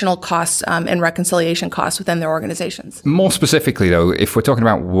operational costs and reconciliation costs within their organizations. More specifically, though, if we're talking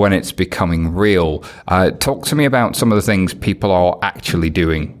about when it's becoming real, talk to me about some of the things people are actually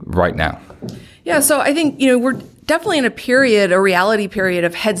doing right now. Yeah, so I think, we're definitely in a reality period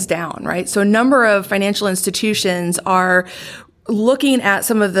of heads down, right? So a number of financial institutions are looking at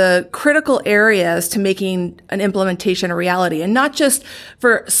some of the critical areas to making an implementation a reality, and not just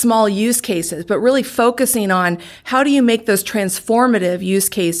for small use cases, but really focusing on how do you make those transformative use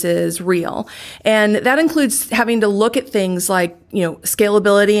cases real. And that includes having to look at things like,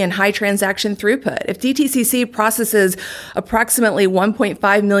 scalability and high transaction throughput. If DTCC processes approximately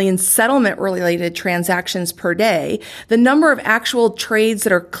 1.5 million settlement-related transactions per day, the number of actual trades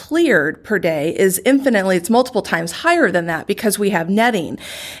that are cleared per day is it's multiple times higher than that because we have netting.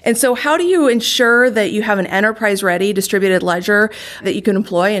 And so how do you ensure that you have an enterprise-ready distributed ledger that you can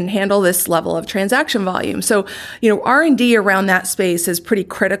employ and handle this level of transaction volume? So, R&D around that space is pretty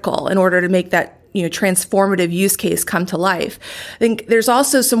critical in order to make that transformative use case come to life. I think there's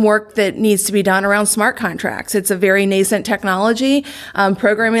also some work that needs to be done around smart contracts. It's a very nascent technology.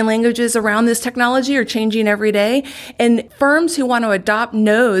 Programming languages around this technology are changing every day. And firms who want to adopt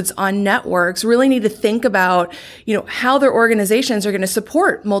nodes on networks really need to think about, how their organizations are going to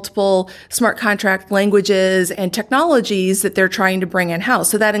support multiple smart contract languages and technologies that they're trying to bring in-house.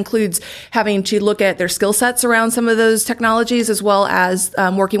 So that includes having to look at their skill sets around some of those technologies, as well as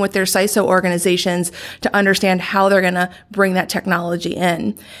working with their CISO organizations to understand how they're going to bring that technology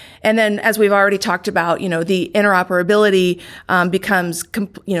in. And then, as we've already talked about, the interoperability becomes,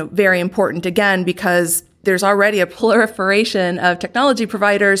 very important again, because there's already a proliferation of technology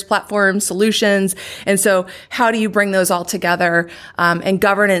providers, platforms, solutions. And so how do you bring those all together? And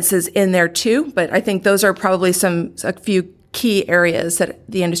governance is in there too. But I think those are probably a few key areas that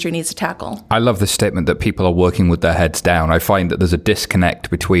the industry needs to tackle. I love the statement that people are working with their heads down. I find that there's a disconnect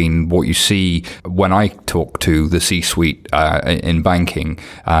between what you see when I talk to the C-suite in banking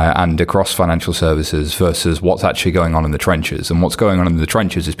and across financial services versus what's actually going on in the trenches. And what's going on in the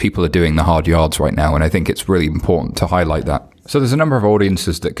trenches is people are doing the hard yards right now. And I think it's really important to highlight that. So there's a number of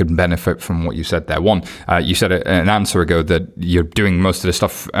audiences that can benefit from what you said there. One, you said an answer ago that you're doing most of the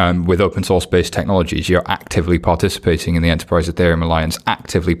stuff with open source based technologies. You're actively participating in the Enterprise Ethereum Alliance,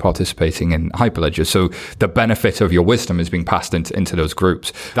 actively participating in Hyperledger. So the benefit of your wisdom is being passed into those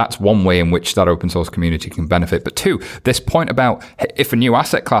groups. That's one way in which that open source community can benefit. But two, this point about if a new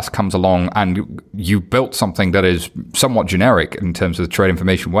asset class comes along and you built something that is somewhat generic in terms of the trade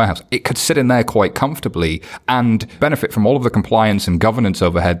information warehouse, it could sit in there quite comfortably and benefit from all of the compliance and governance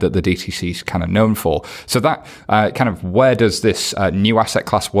overhead that the DTC is kind of known for. So that where does this new asset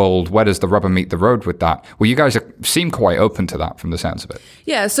class world, where does the rubber meet the road with that? Well, you guys seem quite open to that from the sounds of it.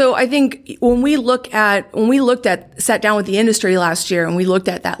 Yeah. So I think when we sat down with the industry last year and we looked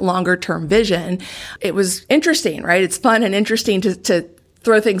at that longer term vision, it was interesting, right? It's fun and interesting to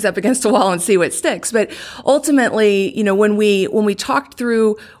throw things up against a wall and see what sticks. But ultimately, when we talked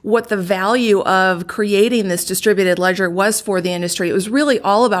through what the value of creating this distributed ledger was for the industry, it was really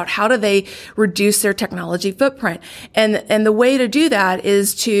all about how do they reduce their technology footprint. And the way to do that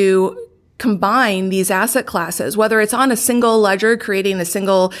is to combine these asset classes, whether it's on a single ledger, creating a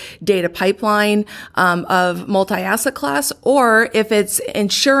single data pipeline of multi-asset class, or if it's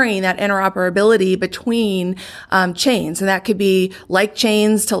ensuring that interoperability between chains. And that could be like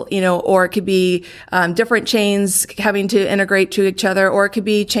chains to, or it could be different chains having to integrate to each other, or it could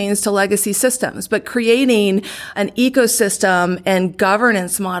be chains to legacy systems. But creating an ecosystem and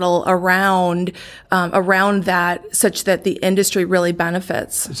governance model around that such that the industry really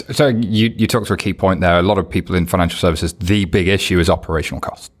benefits. So you talked to a key point there. A lot of people in financial services, the big issue is operational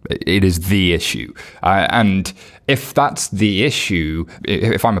cost. It is the issue. And if that's the issue,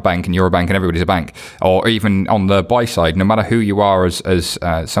 if I'm a bank and you're a bank and everybody's a bank, or even on the buy side, no matter who you are as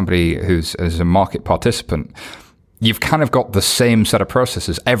somebody who's as a market participant, you've kind of got the same set of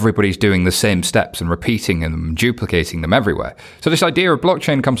processes. Everybody's doing the same steps and repeating them, duplicating them everywhere. So this idea of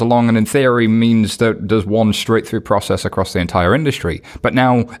blockchain comes along and in theory means that there's one straight through process across the entire industry. But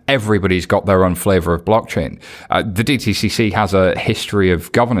now everybody's got their own flavor of blockchain. The DTCC has a history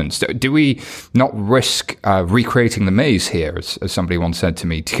of governance. Do we not risk recreating the maze here, as somebody once said to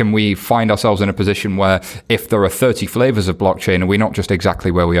me? Can we find ourselves in a position where if there are 30 flavors of blockchain, are we not just exactly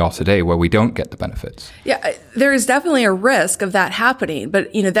where we are today, where we don't get the benefits? Yeah, there is definitely a risk of that happening, but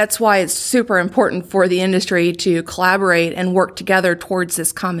that's why it's super important for the industry to collaborate and work together towards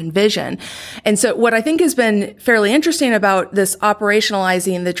this common vision. And so what I think has been fairly interesting about this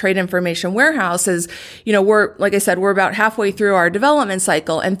operationalizing the trade information warehouse is, like I said, we're about halfway through our development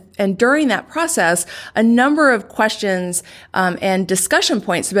cycle. And during that process, a number of questions and discussion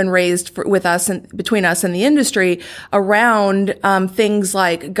points have been raised with us and between us and the industry around things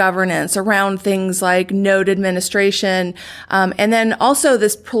like governance, around things like node administration, and then also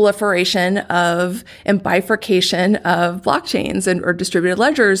this proliferation of and bifurcation of blockchains or distributed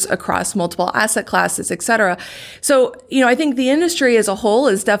ledgers across multiple asset classes, et cetera. So, I think the industry as a whole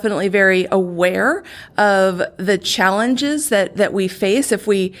is definitely very aware of the challenges that we face if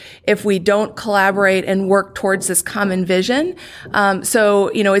we don't collaborate and work towards this common vision. So,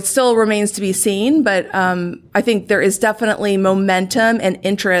 it still remains to be seen, but I think there is definitely momentum and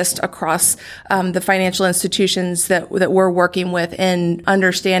interest across the financial institutions organizations that we're working with in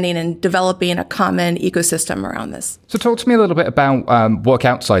understanding and developing a common ecosystem around this. So talk to me a little bit about work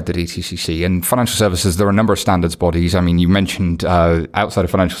outside the DTCC. In financial services, there are a number of standards bodies. I mean, you mentioned outside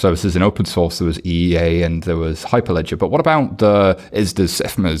of financial services in open source, there was EEA and there was Hyperledger. But what about the ISDAs,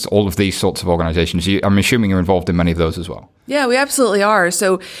 IFMAs, all of these sorts of organizations? I'm assuming you're involved in many of those as well. Yeah, we absolutely are.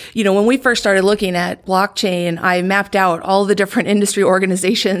 So, when we first started looking at blockchain, I mapped out all the different industry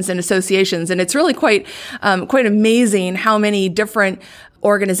organizations and associations, and it's really quite amazing how many different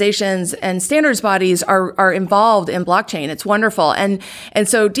organizations and standards bodies are involved in blockchain. It's wonderful. And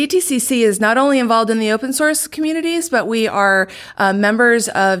so DTCC is not only involved in the open source communities, but we are members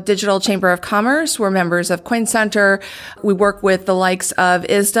of Digital Chamber of Commerce. We're members of Coin Center. We work with the likes of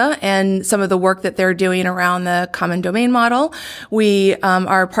ISDA and some of the work that they're doing around the common domain model. We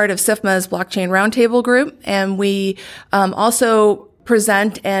are part of SIFMA's Blockchain Roundtable group, and we also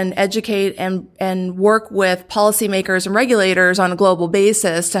present and educate and work with policymakers and regulators on a global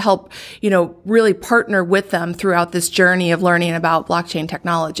basis to help, really partner with them throughout this journey of learning about blockchain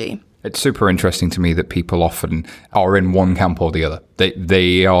technology. It's super interesting to me that people often are in one camp or the other.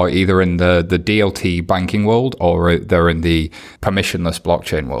 They are either in the DLT banking world or they're in the permissionless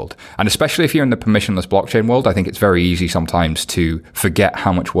blockchain world. And especially if you're in the permissionless blockchain world, I think it's very easy sometimes to forget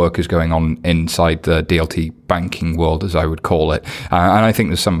how much work is going on inside the DLT banking world, as I would call it. And I think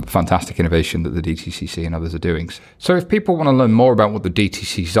there's some fantastic innovation that the DTCC and others are doing. So if people want to learn more about what the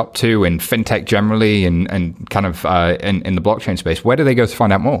DTCC is up to in fintech generally and kind of in the blockchain space, where do they go to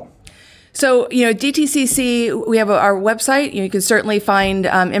find out more? So, DTCC, we have our website. You can certainly find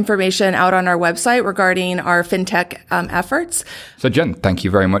information out on our website regarding our fintech efforts. So, Jen, thank you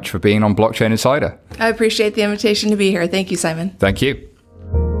very much for being on Blockchain Insider. I appreciate the invitation to be here. Thank you, Simon. Thank you.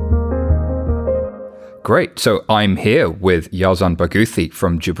 Great. So I'm here with Yazan Barghouti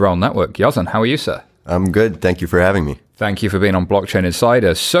from Jibral Network. Yazan, how are you, sir? I'm good. Thank you for having me. Thank you for being on Blockchain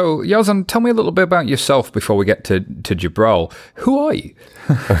Insider. So, Yazan, tell me a little bit about yourself before we get to Jibral. Who are you?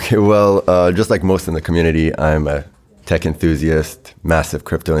 Okay, well, just like most in the community, I'm a tech enthusiast, massive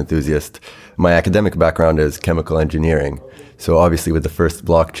crypto enthusiast. My academic background is chemical engineering. So obviously with the first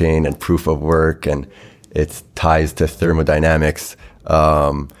blockchain and proof of work and its ties to thermodynamics,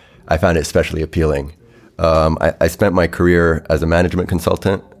 I found it especially appealing. I spent my career as a management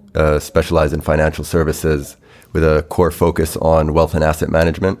consultant, specialized in financial services with a core focus on wealth and asset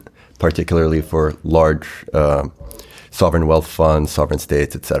management, particularly for large sovereign wealth funds, sovereign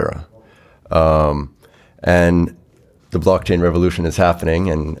states, etc. And the blockchain revolution is happening,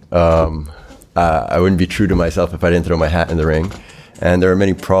 and I wouldn't be true to myself if I didn't throw my hat in the ring. And there are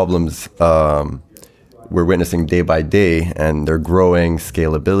many problems we're witnessing day by day, and they're growing: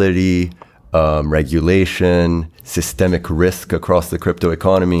 scalability, regulation, systemic risk across the crypto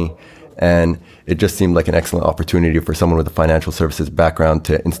economy. And it just seemed like an excellent opportunity for someone with a financial services background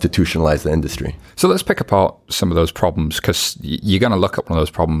to institutionalize the industry. So let's pick apart some of those problems, because you're going to look up one of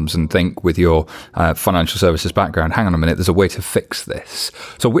those problems and think, with your financial services background, hang on a minute, there's a way to fix this.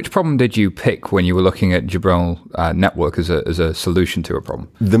 So which problem did you pick when you were looking at Jibral Network as a solution to a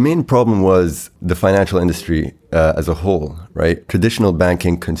problem? The main problem was the financial industry as a whole, right? Traditional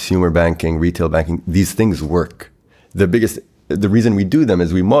banking, consumer banking, retail banking, these things work. The reason we do them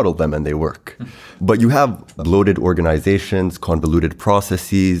is we model them and they work. But you have bloated organizations, convoluted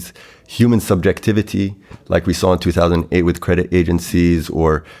processes, human subjectivity, like we saw in 2008 with credit agencies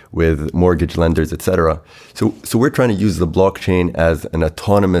or with mortgage lenders, etc. So we're trying to use the blockchain as an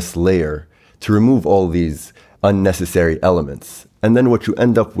autonomous layer to remove all these unnecessary elements. And then what you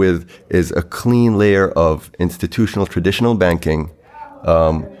end up with is a clean layer of institutional traditional banking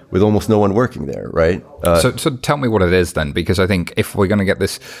with almost no one working there, right? So tell me what it is then, because I think if we're going to get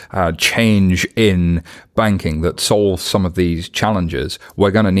this change in banking that solves some of these challenges,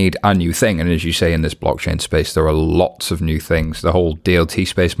 we're going to need a new thing. And as you say, in this blockchain space, there are lots of new things. The whole DLT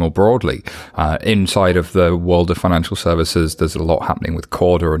space more broadly. Inside of the world of financial services, there's a lot happening with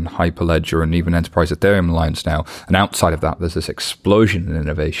Corda and Hyperledger and even Enterprise Ethereum Alliance now. And outside of that, there's this explosion in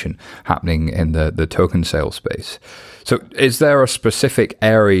innovation happening in the token sales space. So is there a specific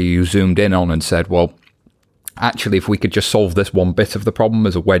area you zoomed in on and said, well, actually, if we could just solve this one bit of the problem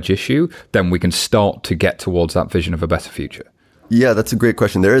as a wedge issue, then we can start to get towards that vision of a better future? Yeah, that's a great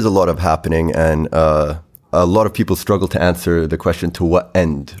question. There is a lot of happening, and a lot of people struggle to answer the question, to what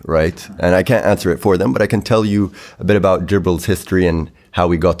end, right? And I can't answer it for them, but I can tell you a bit about Jibral's history and how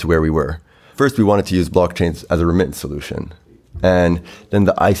we got to where we were. First, we wanted to use blockchains as a remittance solution. And then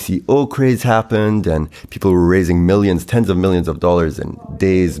the ICO craze happened, and people were raising millions, tens of millions of dollars in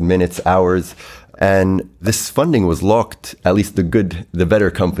days, minutes, hours. And this funding was locked, at least the better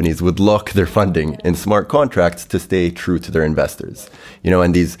companies would lock their funding in smart contracts to stay true to their investors.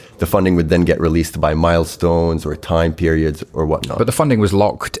 And the funding would then get released by milestones or time periods or whatnot. But the funding was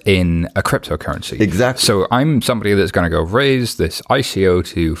locked in a cryptocurrency. Exactly. So I'm somebody that's going to go raise this ICO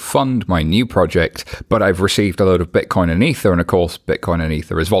to fund my new project, but I've received a load of Bitcoin and Ether, and of course, Bitcoin and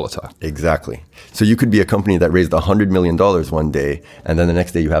Ether is volatile. Exactly. So you could be a company that raised $100 million one day, and then the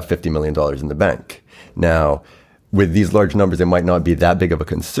next day you have $50 million in the bank. Now, with these large numbers, it might not be that big of a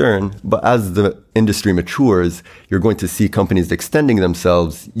concern, but as the industry matures, you're going to see companies extending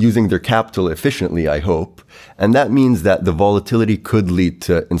themselves, using their capital efficiently, I hope, and that means that the volatility could lead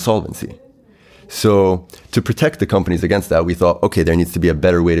to insolvency. So to protect the companies against that, we thought, okay, there needs to be a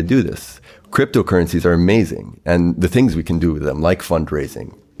better way to do this. Cryptocurrencies are amazing, and the things we can do with them, like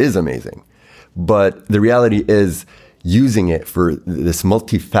fundraising, is amazing. But the reality is, using it for this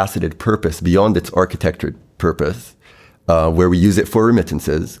multifaceted purpose beyond its architectured purpose, where we use it for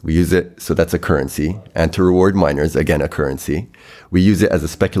remittances, we use it so that's a currency, and to reward miners, again, a currency. We use it as a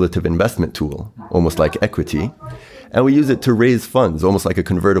speculative investment tool, almost like equity, and we use it to raise funds, almost like a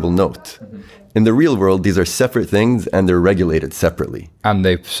convertible note. In the real world, these are separate things and they're regulated separately. And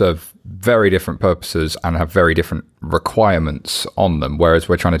they serve very different purposes and have very different requirements on them, whereas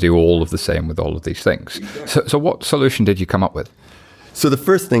we're trying to do all of the same with all of these things. So what solution did you come up with? So the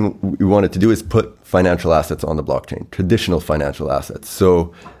first thing we wanted to do is put financial assets on the blockchain, traditional financial assets.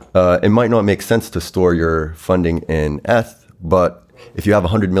 So it might not make sense to store your funding in ETH, but if you have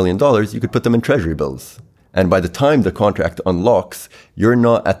 $100 million, you could put them in treasury bills. And by the time the contract unlocks, you're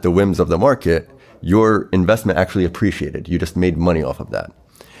not at the whims of the market. Your investment actually appreciated. You just made money off of that.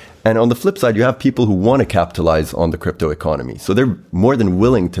 And on the flip side, you have people who want to capitalize on the crypto economy. So they're more than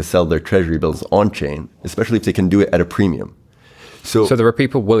willing to sell their treasury bills on chain, especially if they can do it at a premium. So there are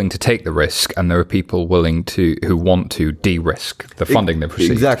people willing to take the risk, and there are people who want to de-risk the funding they've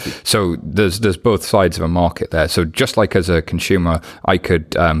received. Exactly. So there's both sides of a market there. So just like as a consumer, I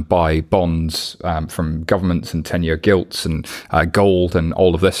could buy bonds from governments and 10-year gilts and gold and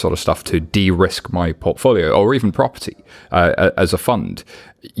all of this sort of stuff to de-risk my portfolio, or even property as a fund.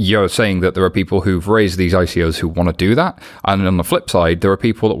 You're saying that there are people who've raised these ICOs who want to do that. And on the flip side, there are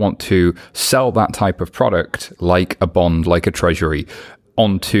people that want to sell that type of product, like a bond, like a treasury,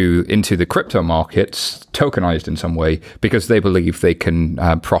 into the crypto markets, tokenized in some way, because they believe they can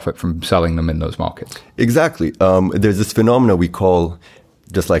profit from selling them in those markets. Exactly. There's this phenomena we call,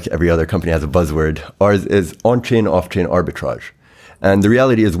 just like every other company has a buzzword, ours is on-chain, off-chain arbitrage. And the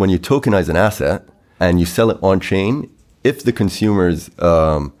reality is when you tokenize an asset and you sell it on-chain, if the consumers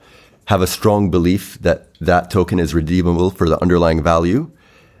have a strong belief that that token is redeemable for the underlying value,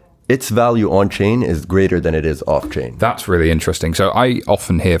 its value on-chain is greater than it is off-chain. That's really interesting. So I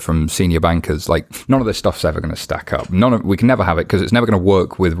often hear from senior bankers, like, none of this stuff's ever going to stack up. We can never have it because it's never going to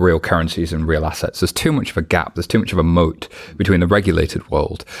work with real currencies and real assets. There's too much of a gap. There's too much of a moat between the regulated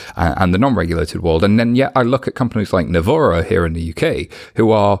world and the non-regulated world. And then yet I look at companies like Navora here in the UK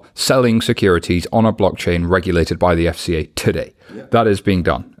who are selling securities on a blockchain regulated by the FCA today. Yeah. That is being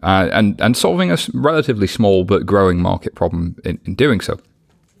done and solving a relatively small but growing market problem in doing so.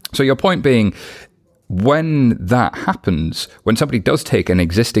 So your point being, when that happens, when somebody does take an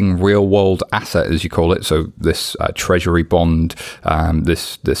existing real world asset, as you call it, so this treasury bond,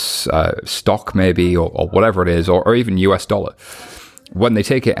 this stock maybe, or whatever it is, or even US dollar, when they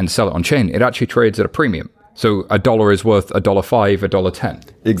take it and sell it on chain, it actually trades at a premium. So $1 is worth $1.05, $1.10.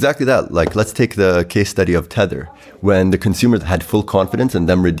 Exactly that. Like, let's take the case study of Tether. When the consumers had full confidence in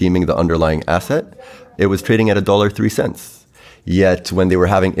them redeeming the underlying asset, it was trading at $1.03. Yet when they were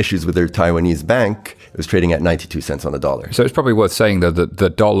having issues with their Taiwanese bank, it was trading at 92 cents on the dollar. So it's probably worth saying that the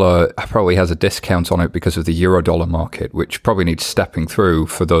dollar probably has a discount on it because of the euro dollar market, which probably needs stepping through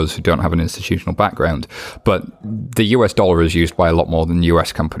for those who don't have an institutional background. But the US dollar is used by a lot more than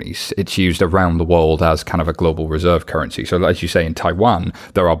US companies. It's used around the world as kind of a global reserve currency. So as you say, in Taiwan,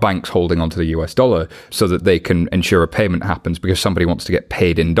 there are banks holding onto the US dollar so that they can ensure a payment happens because somebody wants to get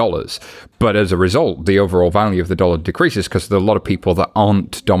paid in dollars. But as a result, the overall value of the dollar decreases because there are a lot of people that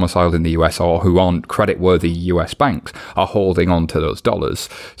aren't domiciled in the US or who aren't credit-worthy US banks are holding on to those dollars.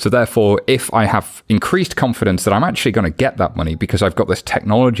 So therefore, if I have increased confidence that I'm actually going to get that money because I've got this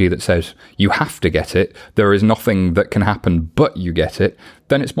technology that says you have to get it, there is nothing that can happen but you get it,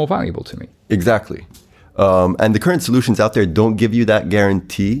 then it's more valuable to me. Exactly. And the current solutions out there don't give you that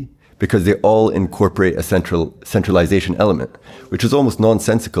guarantee because they all incorporate a centralization element, which is almost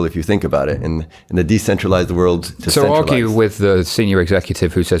nonsensical if you think about it in the decentralized world. So argue with the senior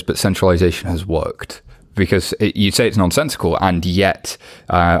executive who says, but centralization has worked. because you say it's nonsensical, and yet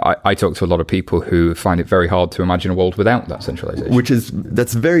I talk to a lot of people who find it very hard to imagine a world without that centralization.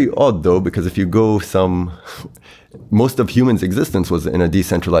 That's very odd, though, because if you go most of humans' existence was in a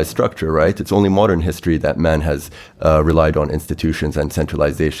decentralized structure, right? It's only modern history that man has relied on institutions and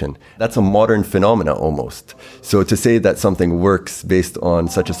centralization. That's a modern phenomena almost. So to say that something works based on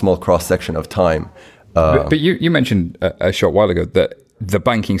such a small cross-section of time. But you mentioned a short while ago that the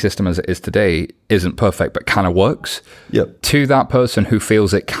banking system as it is today isn't perfect, but kind of works. Yep. To that person who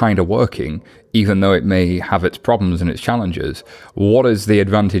feels it kind of working, even though it may have its problems and its challenges, what is the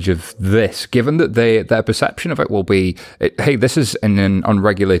advantage of this, given that their perception of it will be, hey, this is in an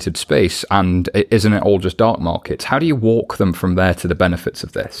unregulated space, and isn't it all just dark markets? How do you walk them from there to the benefits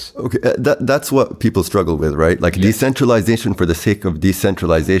of this? Okay, that's what people struggle with, right? Like decentralization for the sake of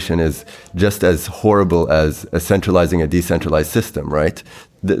decentralization is just as horrible as centralizing a decentralized system, right?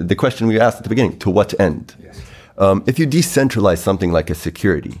 The question we asked at the beginning, to what end? Yes. If you decentralize something like a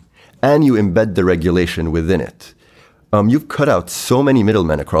security, and you embed the regulation within it, you've cut out so many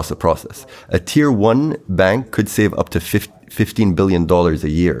middlemen across the process. A tier 1 bank could save up to $15 billion a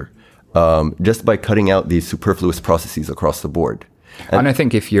year just by cutting out these superfluous processes across the board. And I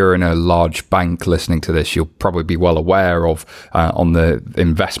think if you're in a large bank listening to this, you'll probably be well aware of on the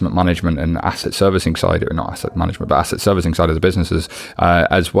investment management and asset servicing side, or not asset management, but asset servicing side of the businesses,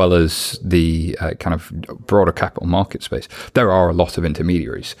 as well as the kind of broader capital market space, there are a lot of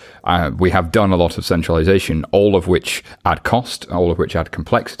intermediaries. We have done a lot of centralization, all of which add cost, all of which add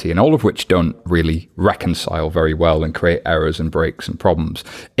complexity, and all of which don't really reconcile very well and create errors and breaks and problems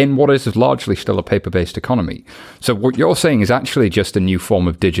in what is largely still a paper-based economy. So what you're saying is actually just a new form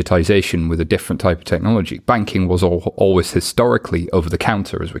of digitization with a different type of technology. Banking was always historically over the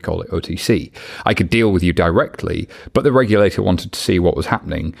counter, as we call it, OTC. I could deal with you directly, but the regulator wanted to see what was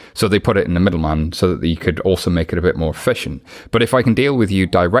happening, so they put it in the middleman so that you could also make it a bit more efficient. But if I can deal with you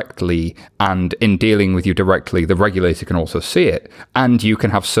directly, and in dealing with you directly, the regulator can also see it, and you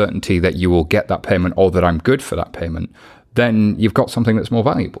can have certainty that you will get that payment or that I'm good for that payment, then you've got something that's more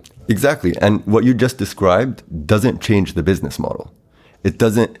valuable. Exactly. And what you just described doesn't change the business model. It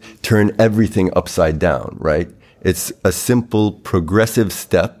doesn't turn everything upside down, right? It's a simple progressive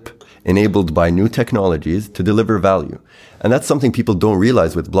step enabled by new technologies to deliver value. And that's something people don't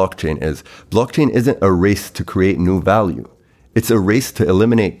realize with blockchain isn't a race to create new value. It's a race to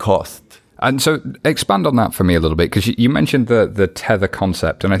eliminate cost. And so expand on that for me a little bit, because you mentioned the tether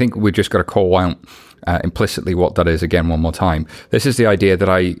concept, and I think we've just got to call out implicitly what that is again one more time. This is the idea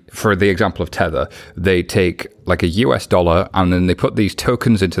that for the example of Tether, they take like a US dollar and then they put these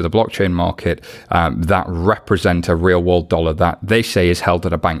tokens into the blockchain market that represent a real world dollar that they say is held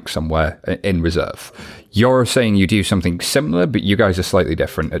at a bank somewhere in reserve. You're saying you do something similar, but you guys are slightly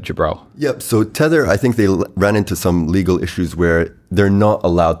different at Jibral. Yep. So Tether, I think they ran into some legal issues where they're not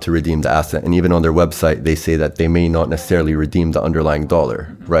allowed to redeem the asset. And even on their website, they say that they may not necessarily redeem the underlying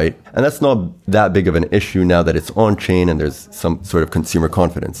dollar, right? And that's not that big of an issue now that it's on chain and there's some sort of consumer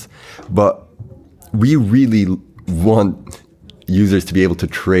confidence. But we really want users to be able to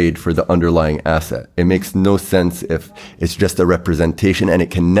trade for the underlying asset. It makes no sense if it's just a representation and it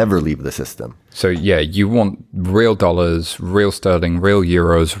can never leave the system. So yeah, you want real dollars, real sterling, real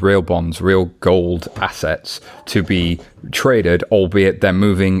euros, real bonds, real gold assets to be traded, albeit they're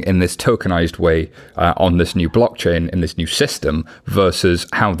moving in this tokenized way on this new blockchain, in this new system, versus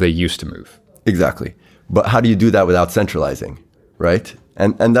how they used to move. Exactly. But how do you do that without centralizing, right?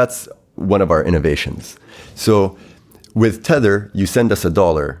 And that's one of our innovations. So with Tether, you send us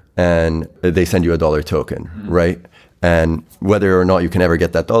 $1 and they send you $1 token, right? And whether or not you can ever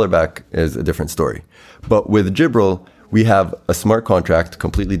get that dollar back is a different story. But with Jibral, we have a smart contract,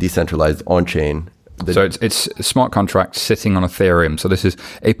 completely decentralized on chain. So it's a smart contract sitting on Ethereum. So this is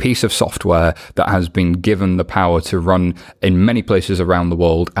a piece of software that has been given the power to run in many places around the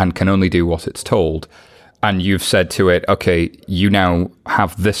world and can only do what it's told. And you've said to it, okay, you now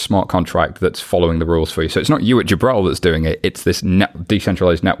have this smart contract that's following the rules for you. So it's not you at Jibral that's doing it. It's this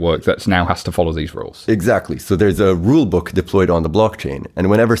decentralized network that now has to follow these rules. Exactly. So there's a rule book deployed on the blockchain.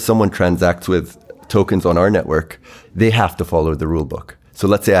 And whenever someone transacts with tokens on our network, they have to follow the rule book. So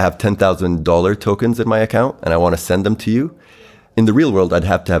let's say I have $10,000 tokens in my account and I want to send them to you. In the real world, I'd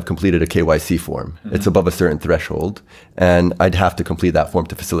have to have completed a KYC form. Mm-hmm. It's above a certain threshold, and I'd have to complete that form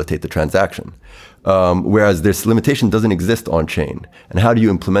to facilitate the transaction. Whereas this limitation doesn't exist on chain. And how do you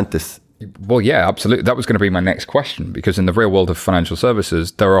implement this Well, yeah, absolutely. That was going to be my next question, because in the real world of financial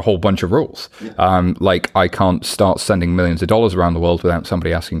services, there are a whole bunch of rules. Like I can't start sending millions of dollars around the world without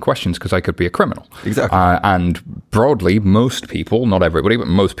somebody asking questions, because I could be a criminal. Exactly. And broadly, most people, not everybody, but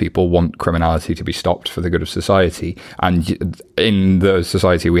most people want criminality to be stopped for the good of society. And in the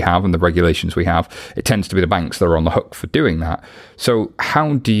society we have and the regulations we have, it tends to be the banks that are on the hook for doing that. So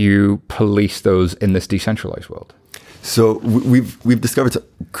how do you police those in this decentralized world? So we've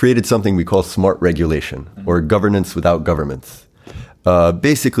created something we call smart regulation, or governance without governments.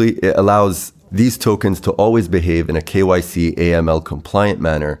 Basically, it allows these tokens to always behave in a KYC AML compliant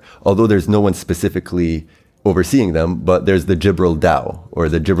manner, although there's no one specifically overseeing them, but there's the Gibril DAO, or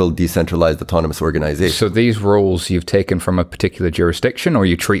the Gibril Decentralized Autonomous Organization. So these rules you've taken from a particular jurisdiction, or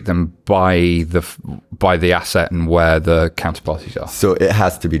you treat them by the asset and where the counterparties are? So it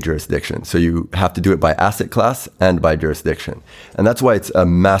has to be jurisdiction. So you have to do it by asset class and by jurisdiction. And that's why it's a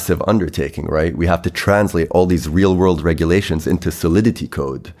massive undertaking, right? We have to translate all these real world regulations into Solidity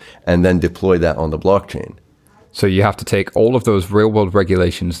code and then deploy that on the blockchain. So you have to take all of those real-world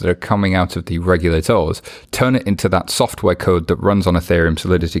regulations that are coming out of the regulators, turn it into that software code that runs on Ethereum,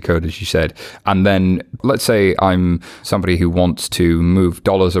 Solidity code, as you said. And then let's say I'm somebody who wants to move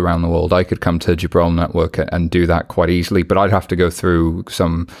dollars around the world. I could come to Gibril Network and do that quite easily, but I'd have to go through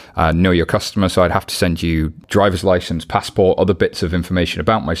some know your customer. So I'd have to send you driver's license, passport, other bits of information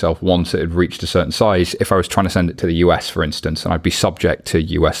about myself once it had reached a certain size. If I was trying to send it to the US, for instance, and I'd be subject to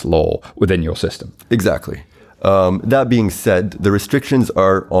US law within your system. Exactly. That being said, the restrictions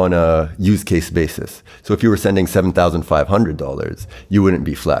are on a use case basis. So if you were sending $7,500, you wouldn't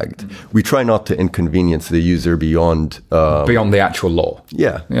be flagged. We try not to inconvenience the user beyond the actual law.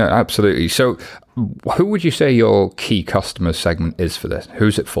 Yeah. Yeah, absolutely. So who would you say your key customer segment is for this?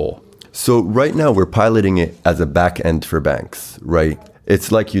 Who's it for? So right now we're piloting it as a back end for banks, right?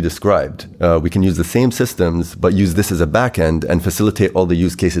 It's like you described. We can use the same systems, but use this as a back end and facilitate all the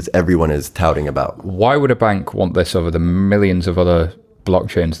use cases everyone is touting about. Why would a bank want this over the millions of other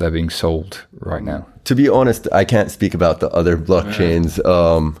blockchains that are being sold right now? To be honest, I can't speak about the other blockchains,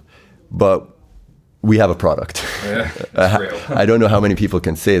 but we have a product. Yeah, it's real. I don't know how many people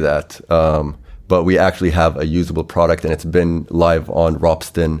can say that, but we actually have a usable product, and it's been live on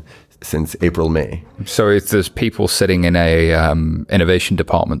Ropsten since April, May. So if there's people sitting in a innovation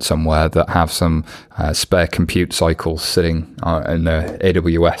department somewhere that have some spare compute cycles sitting in the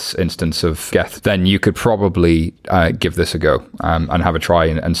AWS instance of Geth, then you could probably give this a go and have a try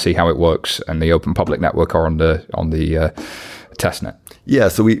and see how it works in the open public network or on the testnet. Yeah,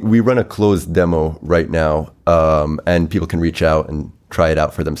 so we run a closed demo right now, and people can reach out and try it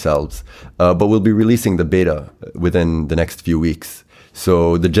out for themselves. But we'll be releasing the beta within the next few weeks.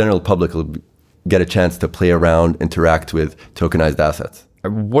 So the general public will get a chance to play around, interact with tokenized assets.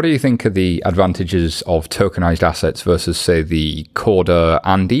 What do you think are the advantages of tokenized assets versus, say, the Corda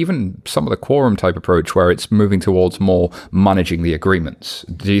and even some of the Quorum type approach where it's moving towards more managing the agreements?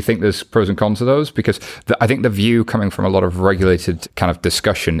 Do you think there's pros and cons to those? Because I think the view coming from a lot of regulated kind of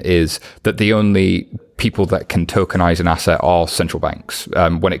discussion is that the only people that can tokenize an asset are central banks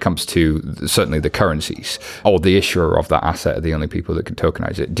when it comes to certainly the currencies, or the issuer of that asset are the only people that can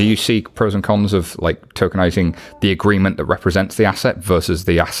tokenize it. Do you see pros and cons of like tokenizing the agreement that represents the asset versus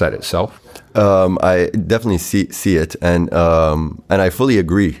the asset itself? I definitely see it, and I fully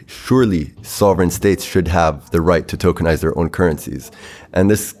agree. Surely sovereign states should have the right to tokenize their own currencies. And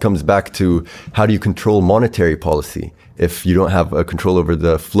this comes back to, how do you control monetary policy if you don't have a control over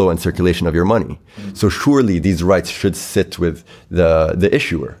the flow and circulation of your money? So surely these rights should sit with the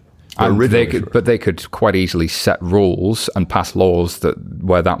issuer. But they could quite easily set rules and pass laws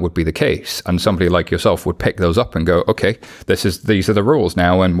where that would be the case. And somebody like yourself would pick those up and go, okay, these are the rules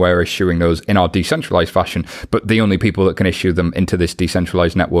now, and we're issuing those in our decentralized fashion. But the only people that can issue them into this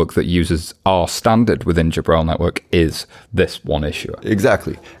decentralized network that uses our standard within Gibril Network is this one issuer.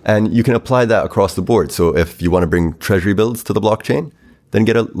 Exactly. And you can apply that across the board. So if you want to bring treasury bills to the blockchain, then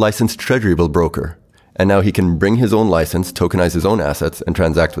get a licensed treasury bill broker. And now he can bring his own license, tokenize his own assets, and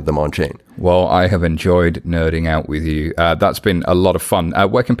transact with them on chain. Well, I have enjoyed nerding out with you. That's been a lot of fun.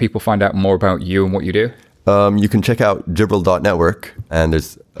 Where can people find out more about you and what you do? You can check out Gibril.network, and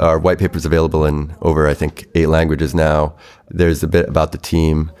there's our white papers available in over, I think, 8 languages now. There's a bit about the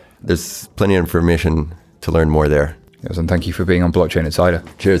team. There's plenty of information to learn more there. Yes, and thank you for being on Blockchain Insider.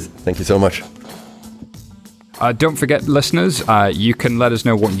 Cheers. Thank you so much. Don't forget, listeners, you can let us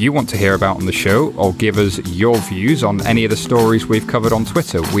know what you want to hear about on the show, or give us your views on any of the stories we've covered on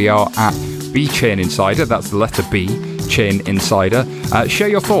Twitter. We are at BChain Insider, that's the letter B, Blockchain Insider. Share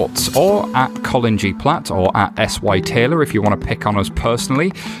your thoughts, or at Colin G. Platt, or at SY Taylor if you want to pick on us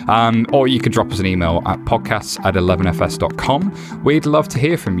personally. Or you could drop us an email at podcasts@11fs.com. We'd love to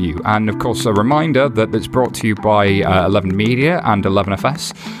hear from you. And of course, a reminder that it's brought to you by 11 Media and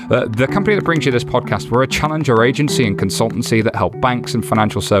 11FS. The company that brings you this podcast, we're a challenger agency and consultancy that help banks and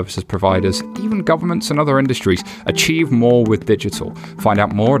financial services providers, even governments and other industries, achieve more with digital. Find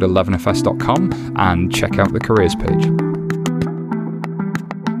out more at 11fs.com and check out the careers page.